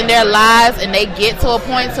things in their lives and they get to a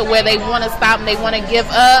point to where they want to stop and they want to give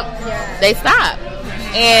up, they stop.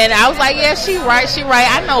 And I was like, yeah, she right.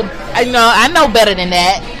 I know better than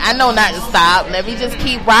that. I know not to stop. Let me just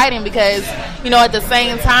keep writing because, at the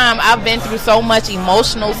same time, I've been through so much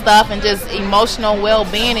emotional stuff and just emotional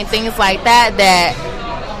well-being and things like that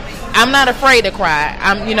I'm not afraid to cry.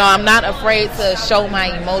 I'm not afraid to show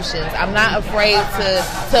my emotions. I'm not afraid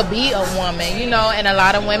to be a woman, and a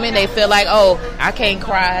lot of women, they feel like, oh, I can't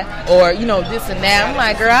cry or, this and that. I'm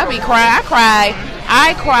like, girl, I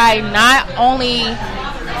cry not only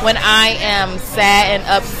when I am sad and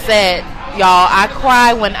upset, y'all. I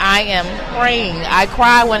cry when I am praying. I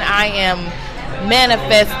cry when I am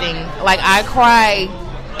manifesting. Like, I cry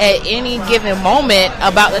at any given moment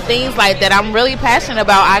about the things like that I'm really passionate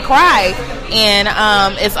about. I cry, and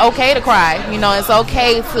it's okay to cry. It's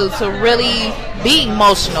okay to really be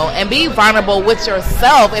emotional and be vulnerable with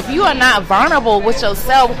yourself. If you are not vulnerable with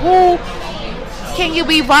yourself, who can you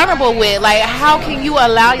be vulnerable with? Like, how can you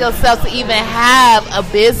allow yourself to even have a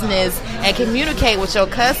business and communicate with your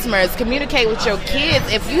customers, communicate with your kids,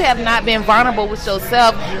 if you have not been vulnerable with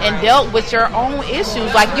yourself and dealt with your own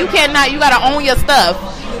issues? Like, you got to own your stuff,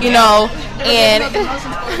 and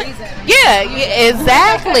yeah,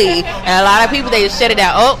 exactly. And a lot of people, they just shut it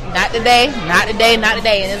down. Oh, not today. And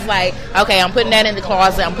it's like, okay, I'm putting that in the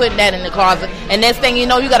closet. And next thing you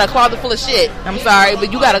know, you got a closet full of shit. I'm sorry,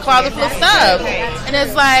 but you got a closet full of stuff. And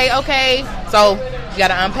it's like, okay, so you got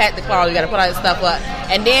to unpack the closet. You got to put all this stuff up.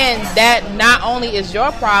 And then that not only is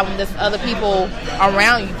your problem, there's other people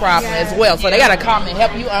around you problem as well. So they got to come and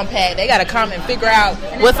help you unpack. They got to come and figure out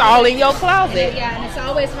what's all in your closet. Yeah, and it's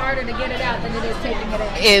always harder to get it out than it is taking it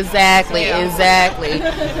out. Exactly.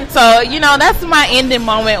 So, that's my ending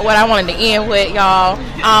moment, what I wanted to end with, y'all.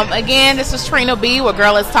 Again, this is Trina B with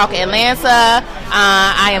Girl Let's Talk Atlanta.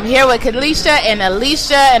 I am here with Kalisha and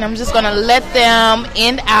Alicia, and I'm just going to let them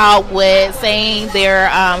end out with saying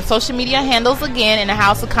their social media handles again and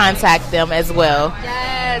how to contact them as well.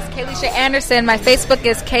 Yes, Kalisha Anderson. My Facebook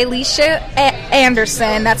is Kalisha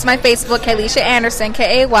Anderson. That's my Facebook, Kalisha Anderson,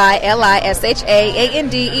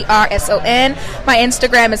 KAYLISHAANDERSON. My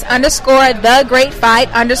Instagram is _The Great Fight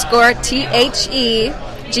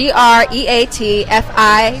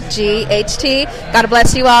 _THEGREATFIGHT. God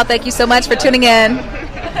bless you all. Thank you so much for tuning in.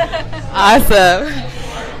 Awesome.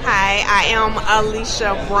 Hi, I am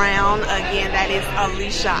Alicia Brown. Again, that is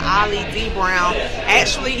Alicia Ali D Brown.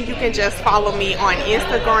 Actually, you can just follow me on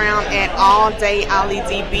Instagram at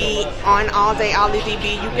AllDayAliDB. On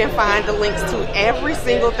AllDayAliDB, you can find the links to every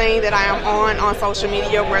single thing that I am on social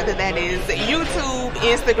media, whether that is YouTube,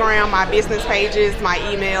 Instagram, my business pages, my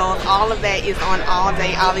emails. All of that is on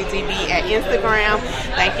AllDayAliDB at Instagram.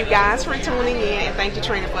 Thank you guys for tuning in, and thank you,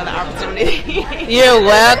 Trina, for the opportunity. You're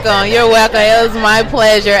welcome. It was my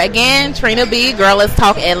pleasure. Again, Trina B, Girl Let's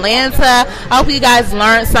Talk Atlanta. I hope you guys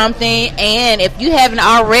learned something, and if you haven't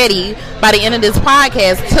already, by the end of this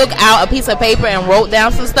podcast, took out a piece of paper and wrote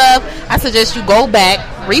down some stuff, I suggest you go back,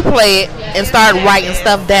 replay it, and start writing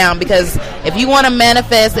stuff down, because if you want to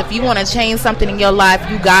manifest, if you want to change something in your life,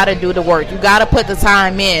 you got to do the work. You got to put the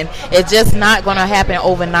time in. It's just not going to happen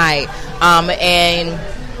overnight. And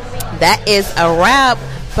that is a wrap.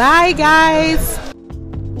 Bye, guys.